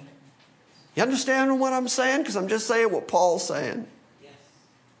 No. You understand what I'm saying? Because I'm just saying what Paul's saying.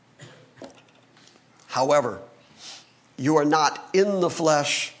 Yes. However, you are not in the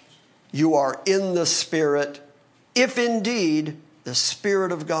flesh, you are in the Spirit, if indeed the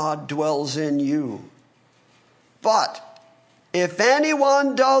Spirit of God dwells in you. But if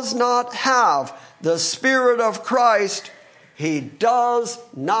anyone does not have the Spirit of Christ, he does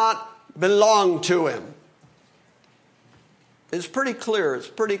not belong to him. It's pretty clear, it's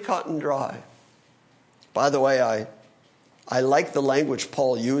pretty cut and dry. By the way, I like the language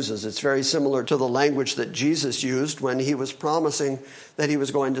Paul uses. It's very similar to the language that Jesus used when he was promising that he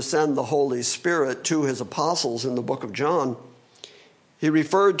was going to send the Holy Spirit to his apostles in the book of John. He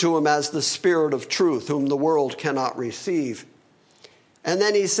referred to him as the Spirit of truth, whom the world cannot receive. And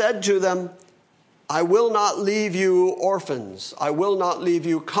then he said to them, I will not leave you orphans. I will not leave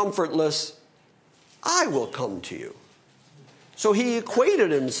you comfortless. I will come to you. So he equated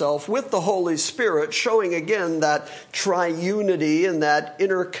himself with the Holy Spirit, showing again that triunity and that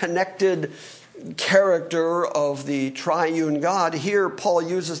interconnected character of the triune God. Here, Paul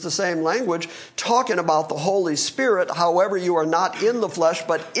uses the same language, talking about the Holy Spirit. However, you are not in the flesh,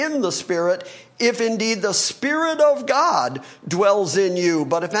 but in the Spirit, if indeed the Spirit of God dwells in you.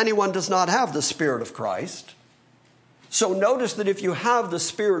 But if anyone does not have the Spirit of Christ... So notice that if you have the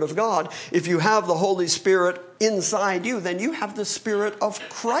Spirit of God, if you have the Holy Spirit inside you, then you have the Spirit of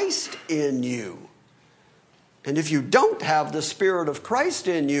Christ in you. And if you don't have the Spirit of Christ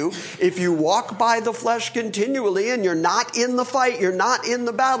in you, if you walk by the flesh continually and you're not in the fight, you're not in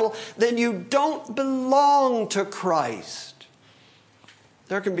the battle, then you don't belong to Christ.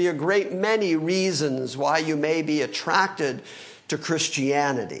 There can be a great many reasons why you may be attracted to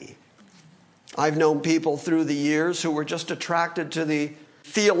Christianity. I've known people through the years who were just attracted to the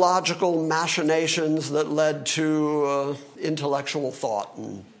theological machinations that led to intellectual thought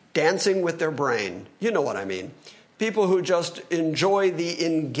and dancing with their brain. You know what I mean. People who just enjoy the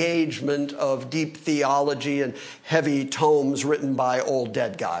engagement of deep theology and heavy tomes written by old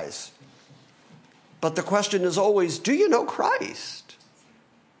dead guys. But the question is always, do you know Christ?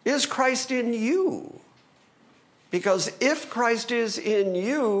 Is Christ in you? Because if Christ is in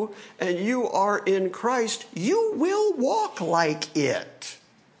you and you are in Christ, you will walk like it.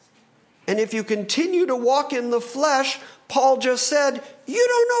 And if you continue to walk in the flesh, Paul just said, you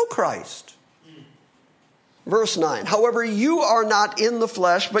don't know Christ. Verse 9, however, you are not in the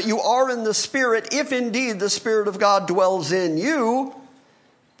flesh, but you are in the Spirit, if indeed the Spirit of God dwells in you.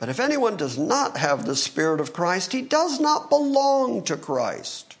 But if anyone does not have the Spirit of Christ, he does not belong to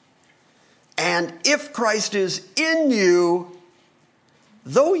Christ. And if Christ is in you,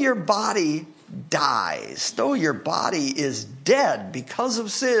 though your body dies, though your body is dead because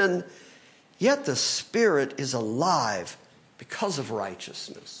of sin, yet the Spirit is alive because of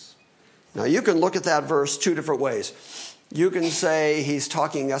righteousness. Now you can look at that verse two different ways. You can say he's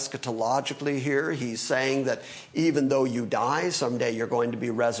talking eschatologically here. He's saying that even though you die, someday you're going to be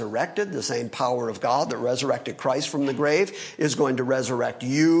resurrected. The same power of God that resurrected Christ from the grave is going to resurrect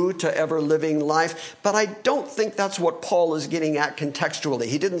you to ever-living life. But I don't think that's what Paul is getting at contextually.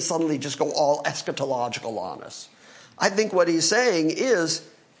 He didn't suddenly just go all eschatological on us. I think what he's saying is,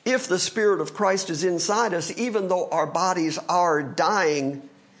 if the Spirit of Christ is inside us, even though our bodies are dying,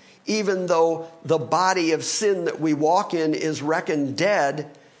 even though the body of sin that we walk in is reckoned dead,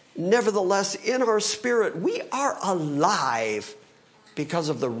 nevertheless, in our spirit, we are alive because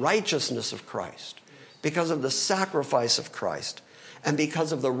of the righteousness of Christ, because of the sacrifice of Christ, and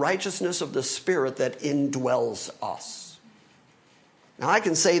because of the righteousness of the Spirit that indwells us. Now, I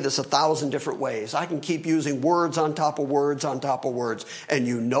can say this 1,000 different ways. I can keep using words on top of words on top of words, and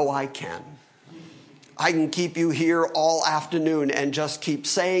you know I can. I can keep you here all afternoon and just keep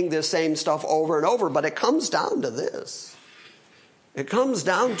saying this same stuff over and over, but it comes down to this. It comes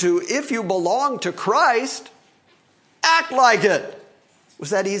down to, if you belong to Christ, act like it. Was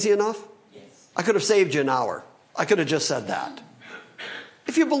that easy enough? Yes. I could have saved you an hour. I could have just said that.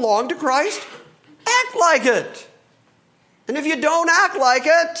 If you belong to Christ, act like it. And if you don't act like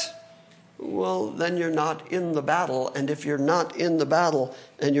it, well, then you're not in the battle. And if you're not in the battle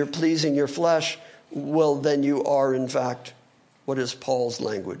and you're pleasing your flesh, well, then you are, in fact, what is Paul's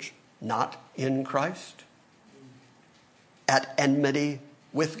language? Not in Christ. at enmity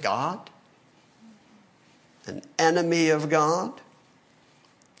with God? An enemy of God?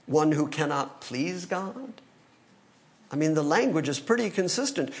 One who cannot please God? I mean, the language is pretty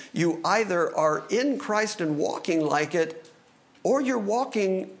consistent. You either are in Christ and walking like it, or you're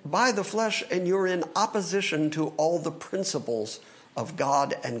walking by the flesh and you're in opposition to all the principles of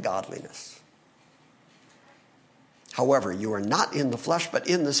God and godliness. However, you are not in the flesh, but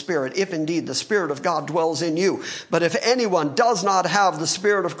in the Spirit, if indeed the Spirit of God dwells in you. But if anyone does not have the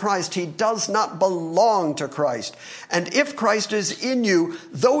Spirit of Christ, he does not belong to Christ. And if Christ is in you,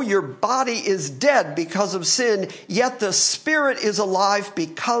 though your body is dead because of sin, yet the Spirit is alive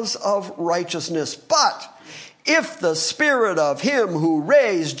because of righteousness. But if the Spirit of him who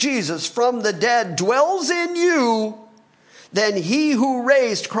raised Jesus from the dead dwells in you, then he who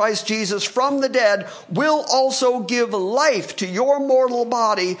raised Christ Jesus from the dead will also give life to your mortal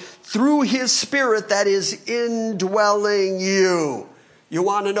body through his Spirit that is indwelling you. You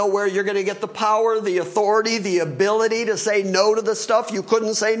want to know where you're going to get the power, the authority, the ability to say no to the stuff you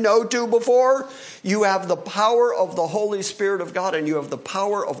couldn't say no to before? You have the power of the Holy Spirit of God, and you have the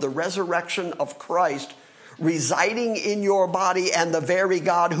power of the resurrection of Christ residing in your body, and the very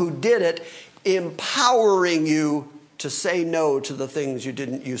God who did it empowering you to say no to the things you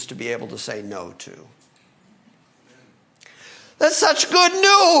didn't used to be able to say no to. That's such good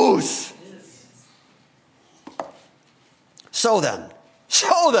news. So then,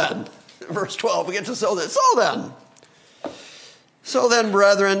 verse 12, we get to so then,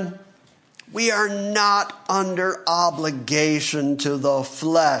 brethren, we are not under obligation to the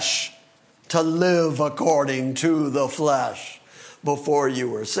flesh to live according to the flesh. Before you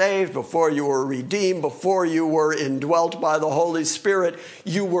were saved, before you were redeemed, before you were indwelt by the Holy Spirit,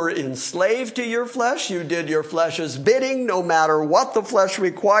 you were enslaved to your flesh. You did your flesh's bidding no matter what the flesh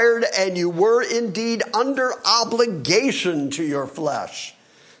required, and you were indeed under obligation to your flesh.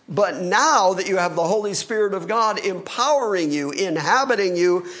 But now that you have the Holy Spirit of God empowering you, inhabiting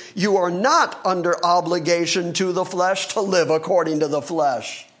you, you are not under obligation to the flesh to live according to the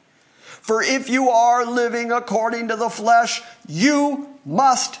flesh. For if you are living according to the flesh, you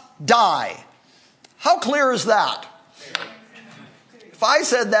must die. How clear is that? If I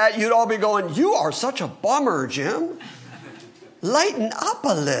said that, you'd all be going, you are such a bummer, Jim. Lighten up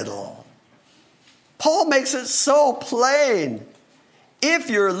a little. Paul makes it so plain. If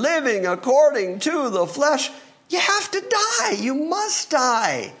you're living according to the flesh, you have to die. You must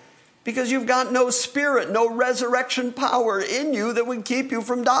die. Because you've got no spirit, no resurrection power in you that would keep you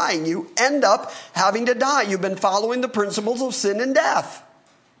from dying. You end up having to die. You've been following the principles of sin and death.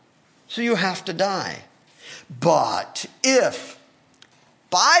 So you have to die. But if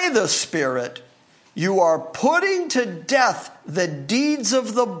by the Spirit you are putting to death the deeds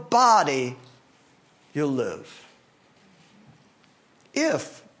of the body, you'll live.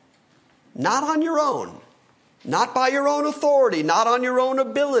 If, not on your own, not by your own authority, not on your own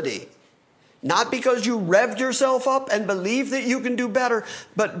ability, not because you revved yourself up and believe that you can do better,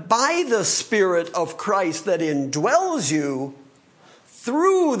 but by the Spirit of Christ that indwells you,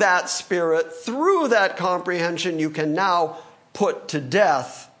 through that Spirit, through that comprehension, you can now put to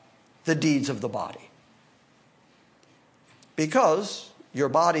death the deeds of the body. Because your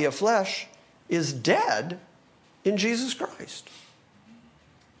body of flesh is dead in Jesus Christ.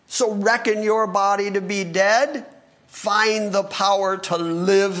 So reckon your body to be dead. Find the power to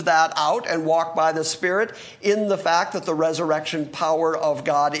live that out and walk by the Spirit in the fact that the resurrection power of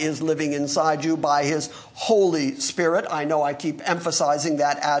God is living inside you by his Holy Spirit. I know I keep emphasizing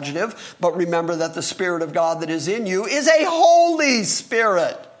that adjective, but remember that the Spirit of God that is in you is a Holy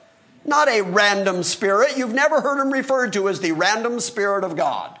Spirit, not a random spirit. You've never heard him referred to as the random Spirit of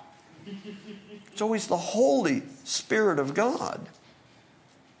God. It's always the Holy Spirit of God.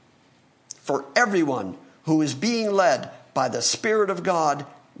 For everyone who is being led by the Spirit of God,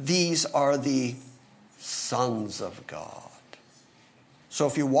 these are the sons of God. So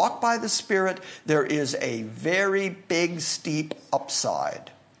if you walk by the Spirit, there is a very big, steep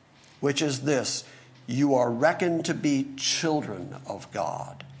upside, which is this: you are reckoned to be children of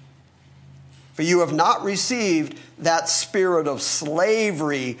God. For you have not received that spirit of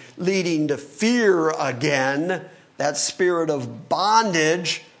slavery leading to fear again, that spirit of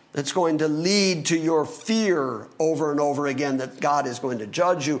bondage that's going to lead to your fear over and over again that God is going to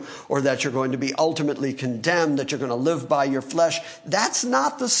judge you, or that you're going to be ultimately condemned, that you're going to live by your flesh. That's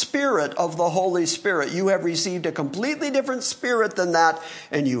not the spirit of the Holy Spirit. You have received a completely different spirit than that,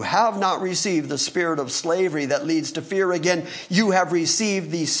 and you have not received the spirit of slavery that leads to fear again. You have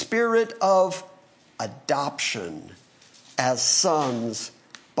received the spirit of adoption as sons,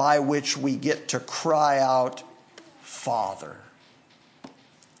 by which we get to cry out, Father.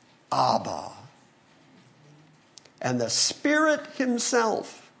 Abba. And the Spirit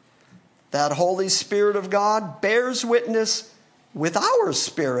himself, that Holy Spirit of God, bears witness with our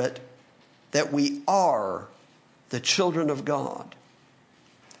spirit that we are the children of God.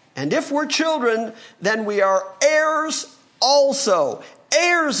 And if we're children, then we are heirs also,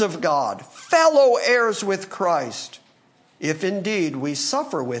 heirs of God, fellow heirs with Christ, if indeed we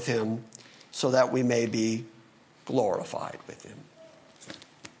suffer with him, so that we may be glorified with him.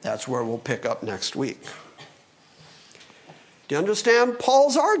 That's where we'll pick up next week. Do you understand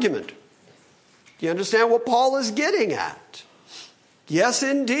Paul's argument? Do you understand what Paul is getting at? Yes,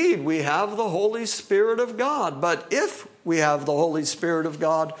 indeed, we have the Holy Spirit of God. But if we have the Holy Spirit of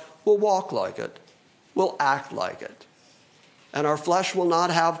God, we'll walk like it. We'll act like it. And our flesh will not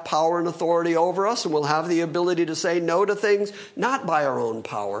have power and authority over us, and we'll have the ability to say no to things, not by our own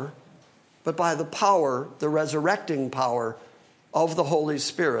power, but by the power, the resurrecting power of the Holy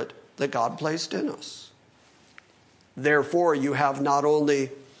Spirit that God placed in us. Therefore, you have not only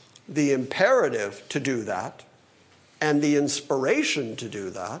the imperative to do that, and the inspiration to do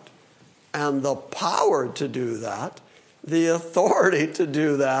that, and the power to do that, the authority to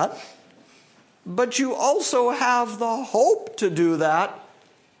do that, but you also have the hope to do that,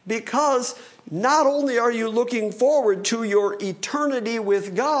 because not only are you looking forward to your eternity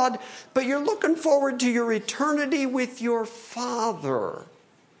with God, but you're looking forward to your eternity with your Father,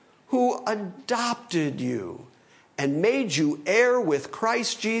 who adopted you and made you heir with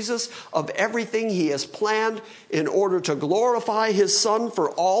Christ Jesus of everything he has planned in order to glorify his Son for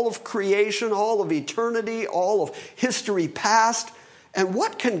all of creation, all of eternity, all of history past. And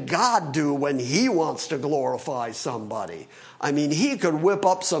what can God do when he wants to glorify somebody? I mean, he could whip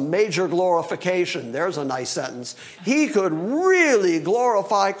up some major glorification. There's a nice sentence. He could really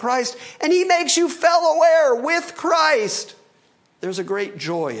glorify Christ, and he makes you fellow heir with Christ. There's a great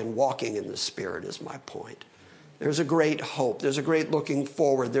joy in walking in the Spirit, is my point. There's a great hope. There's a great looking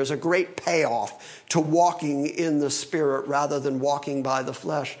forward. There's a great payoff to walking in the Spirit rather than walking by the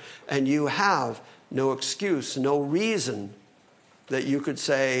flesh. And you have no excuse, no reason that you could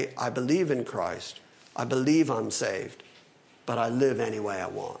say, I believe in Christ. I believe I'm saved, but I live any way I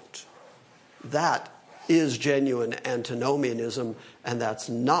want. That is genuine antinomianism, and that's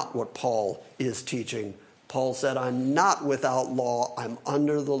not what Paul is teaching. Paul said, I'm not without law, I'm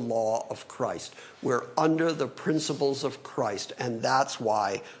under the law of Christ. We're under the principles of Christ, and that's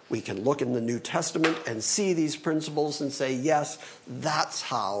why we can look in the New Testament and see these principles and say, yes, that's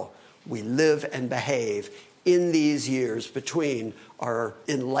how we live and behave in these years between our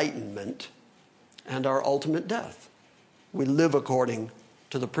enlightenment and our ultimate death. We live according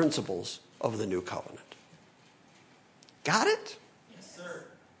to the principles of the new covenant. Got it? Yes, sir.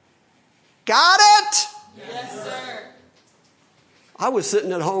 Got it? Yes, sir. I was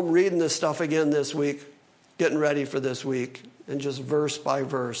sitting at home reading this stuff again this week, getting ready for this week, and just verse by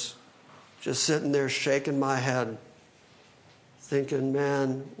verse, just sitting there shaking my head, thinking,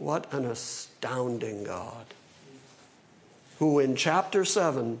 man, what an astounding God, who in chapter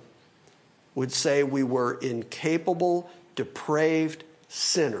 7 would say we were incapable, depraved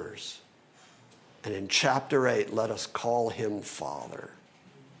sinners. And in chapter 8, let us call him Father.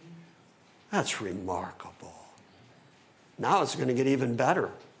 That's remarkable. Now it's going to get even better.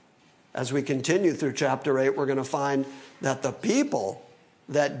 As we continue through chapter 8, we're going to find that the people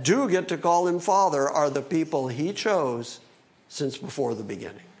that do get to call him Father are the people he chose since before the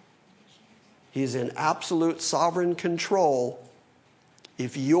beginning. He's in absolute sovereign control.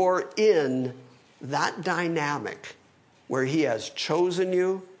 If you're in that dynamic where he has chosen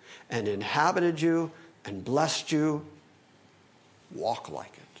you and inhabited you and blessed you, walk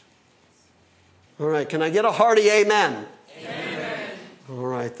like it. All right, can I get a hearty amen? Amen. All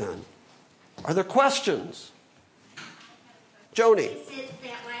right then. Are there questions? Joni. Is it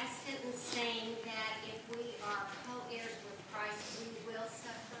that last sentence saying that if we are co-heirs with Christ, we will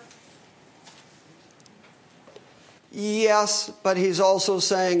suffer? Yes, but he's also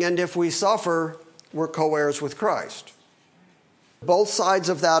saying, and if we suffer, we're co-heirs with Christ. Both sides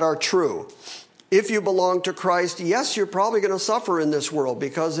of that are true. If you belong to Christ, yes, you're probably going to suffer in this world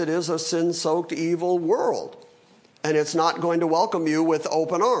because it is a sin-soaked, evil world. And it's not going to welcome you with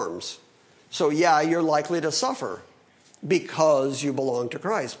open arms. So yeah, you're likely to suffer because you belong to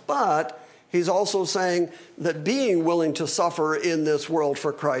Christ. But he's also saying that being willing to suffer in this world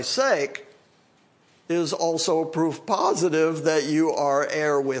for Christ's sake is also proof positive that you are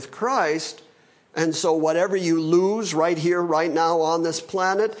heir with Christ. And so whatever you lose right here, right now on this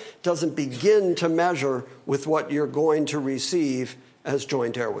planet, doesn't begin to measure with what you're going to receive as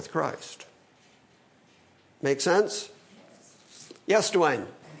joint heir with Christ. Make sense? Yes, Dwayne. And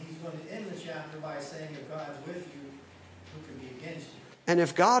he's going to end the chapter by saying, if God's with you, who can be against you? And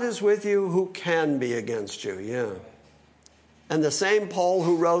if God is with you, who can be against you? Yeah. And the same Paul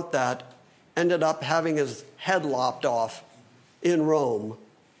who wrote that ended up having his head lopped off in Rome,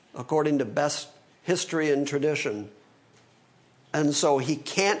 according to best history and tradition. And so he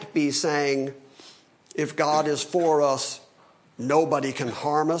can't be saying, if God is for us, nobody can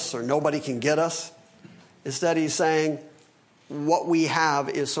harm us or nobody can get us. Instead, he's saying, what we have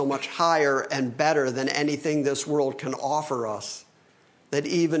is so much higher and better than anything this world can offer us, that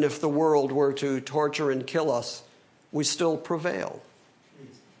even if the world were to torture and kill us, we still prevail.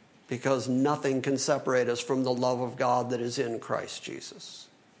 Because nothing can separate us from the love of God that is in Christ Jesus.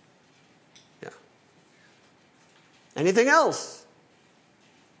 Yeah. Anything else?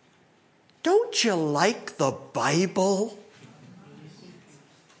 Don't you like the Bible?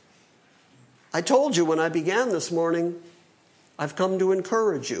 I told you when I began this morning, I've come to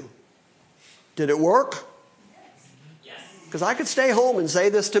encourage you. Did it work? Yes. Because I could stay home and say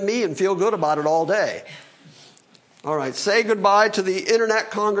this to me and feel good about it all day. All right, say goodbye to the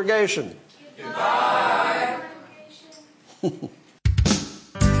internet congregation. Goodbye.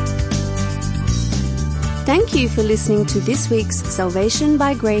 Thank you for listening to this week's Salvation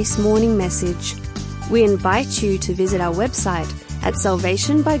by Grace morning message. We invite you to visit our website at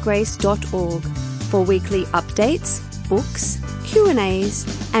salvationbygrace.org for weekly updates, books, Q&As,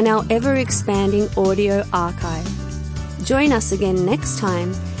 and our ever-expanding audio archive. Join us again next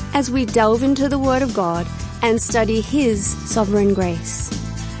time as we delve into the Word of God and study His sovereign grace.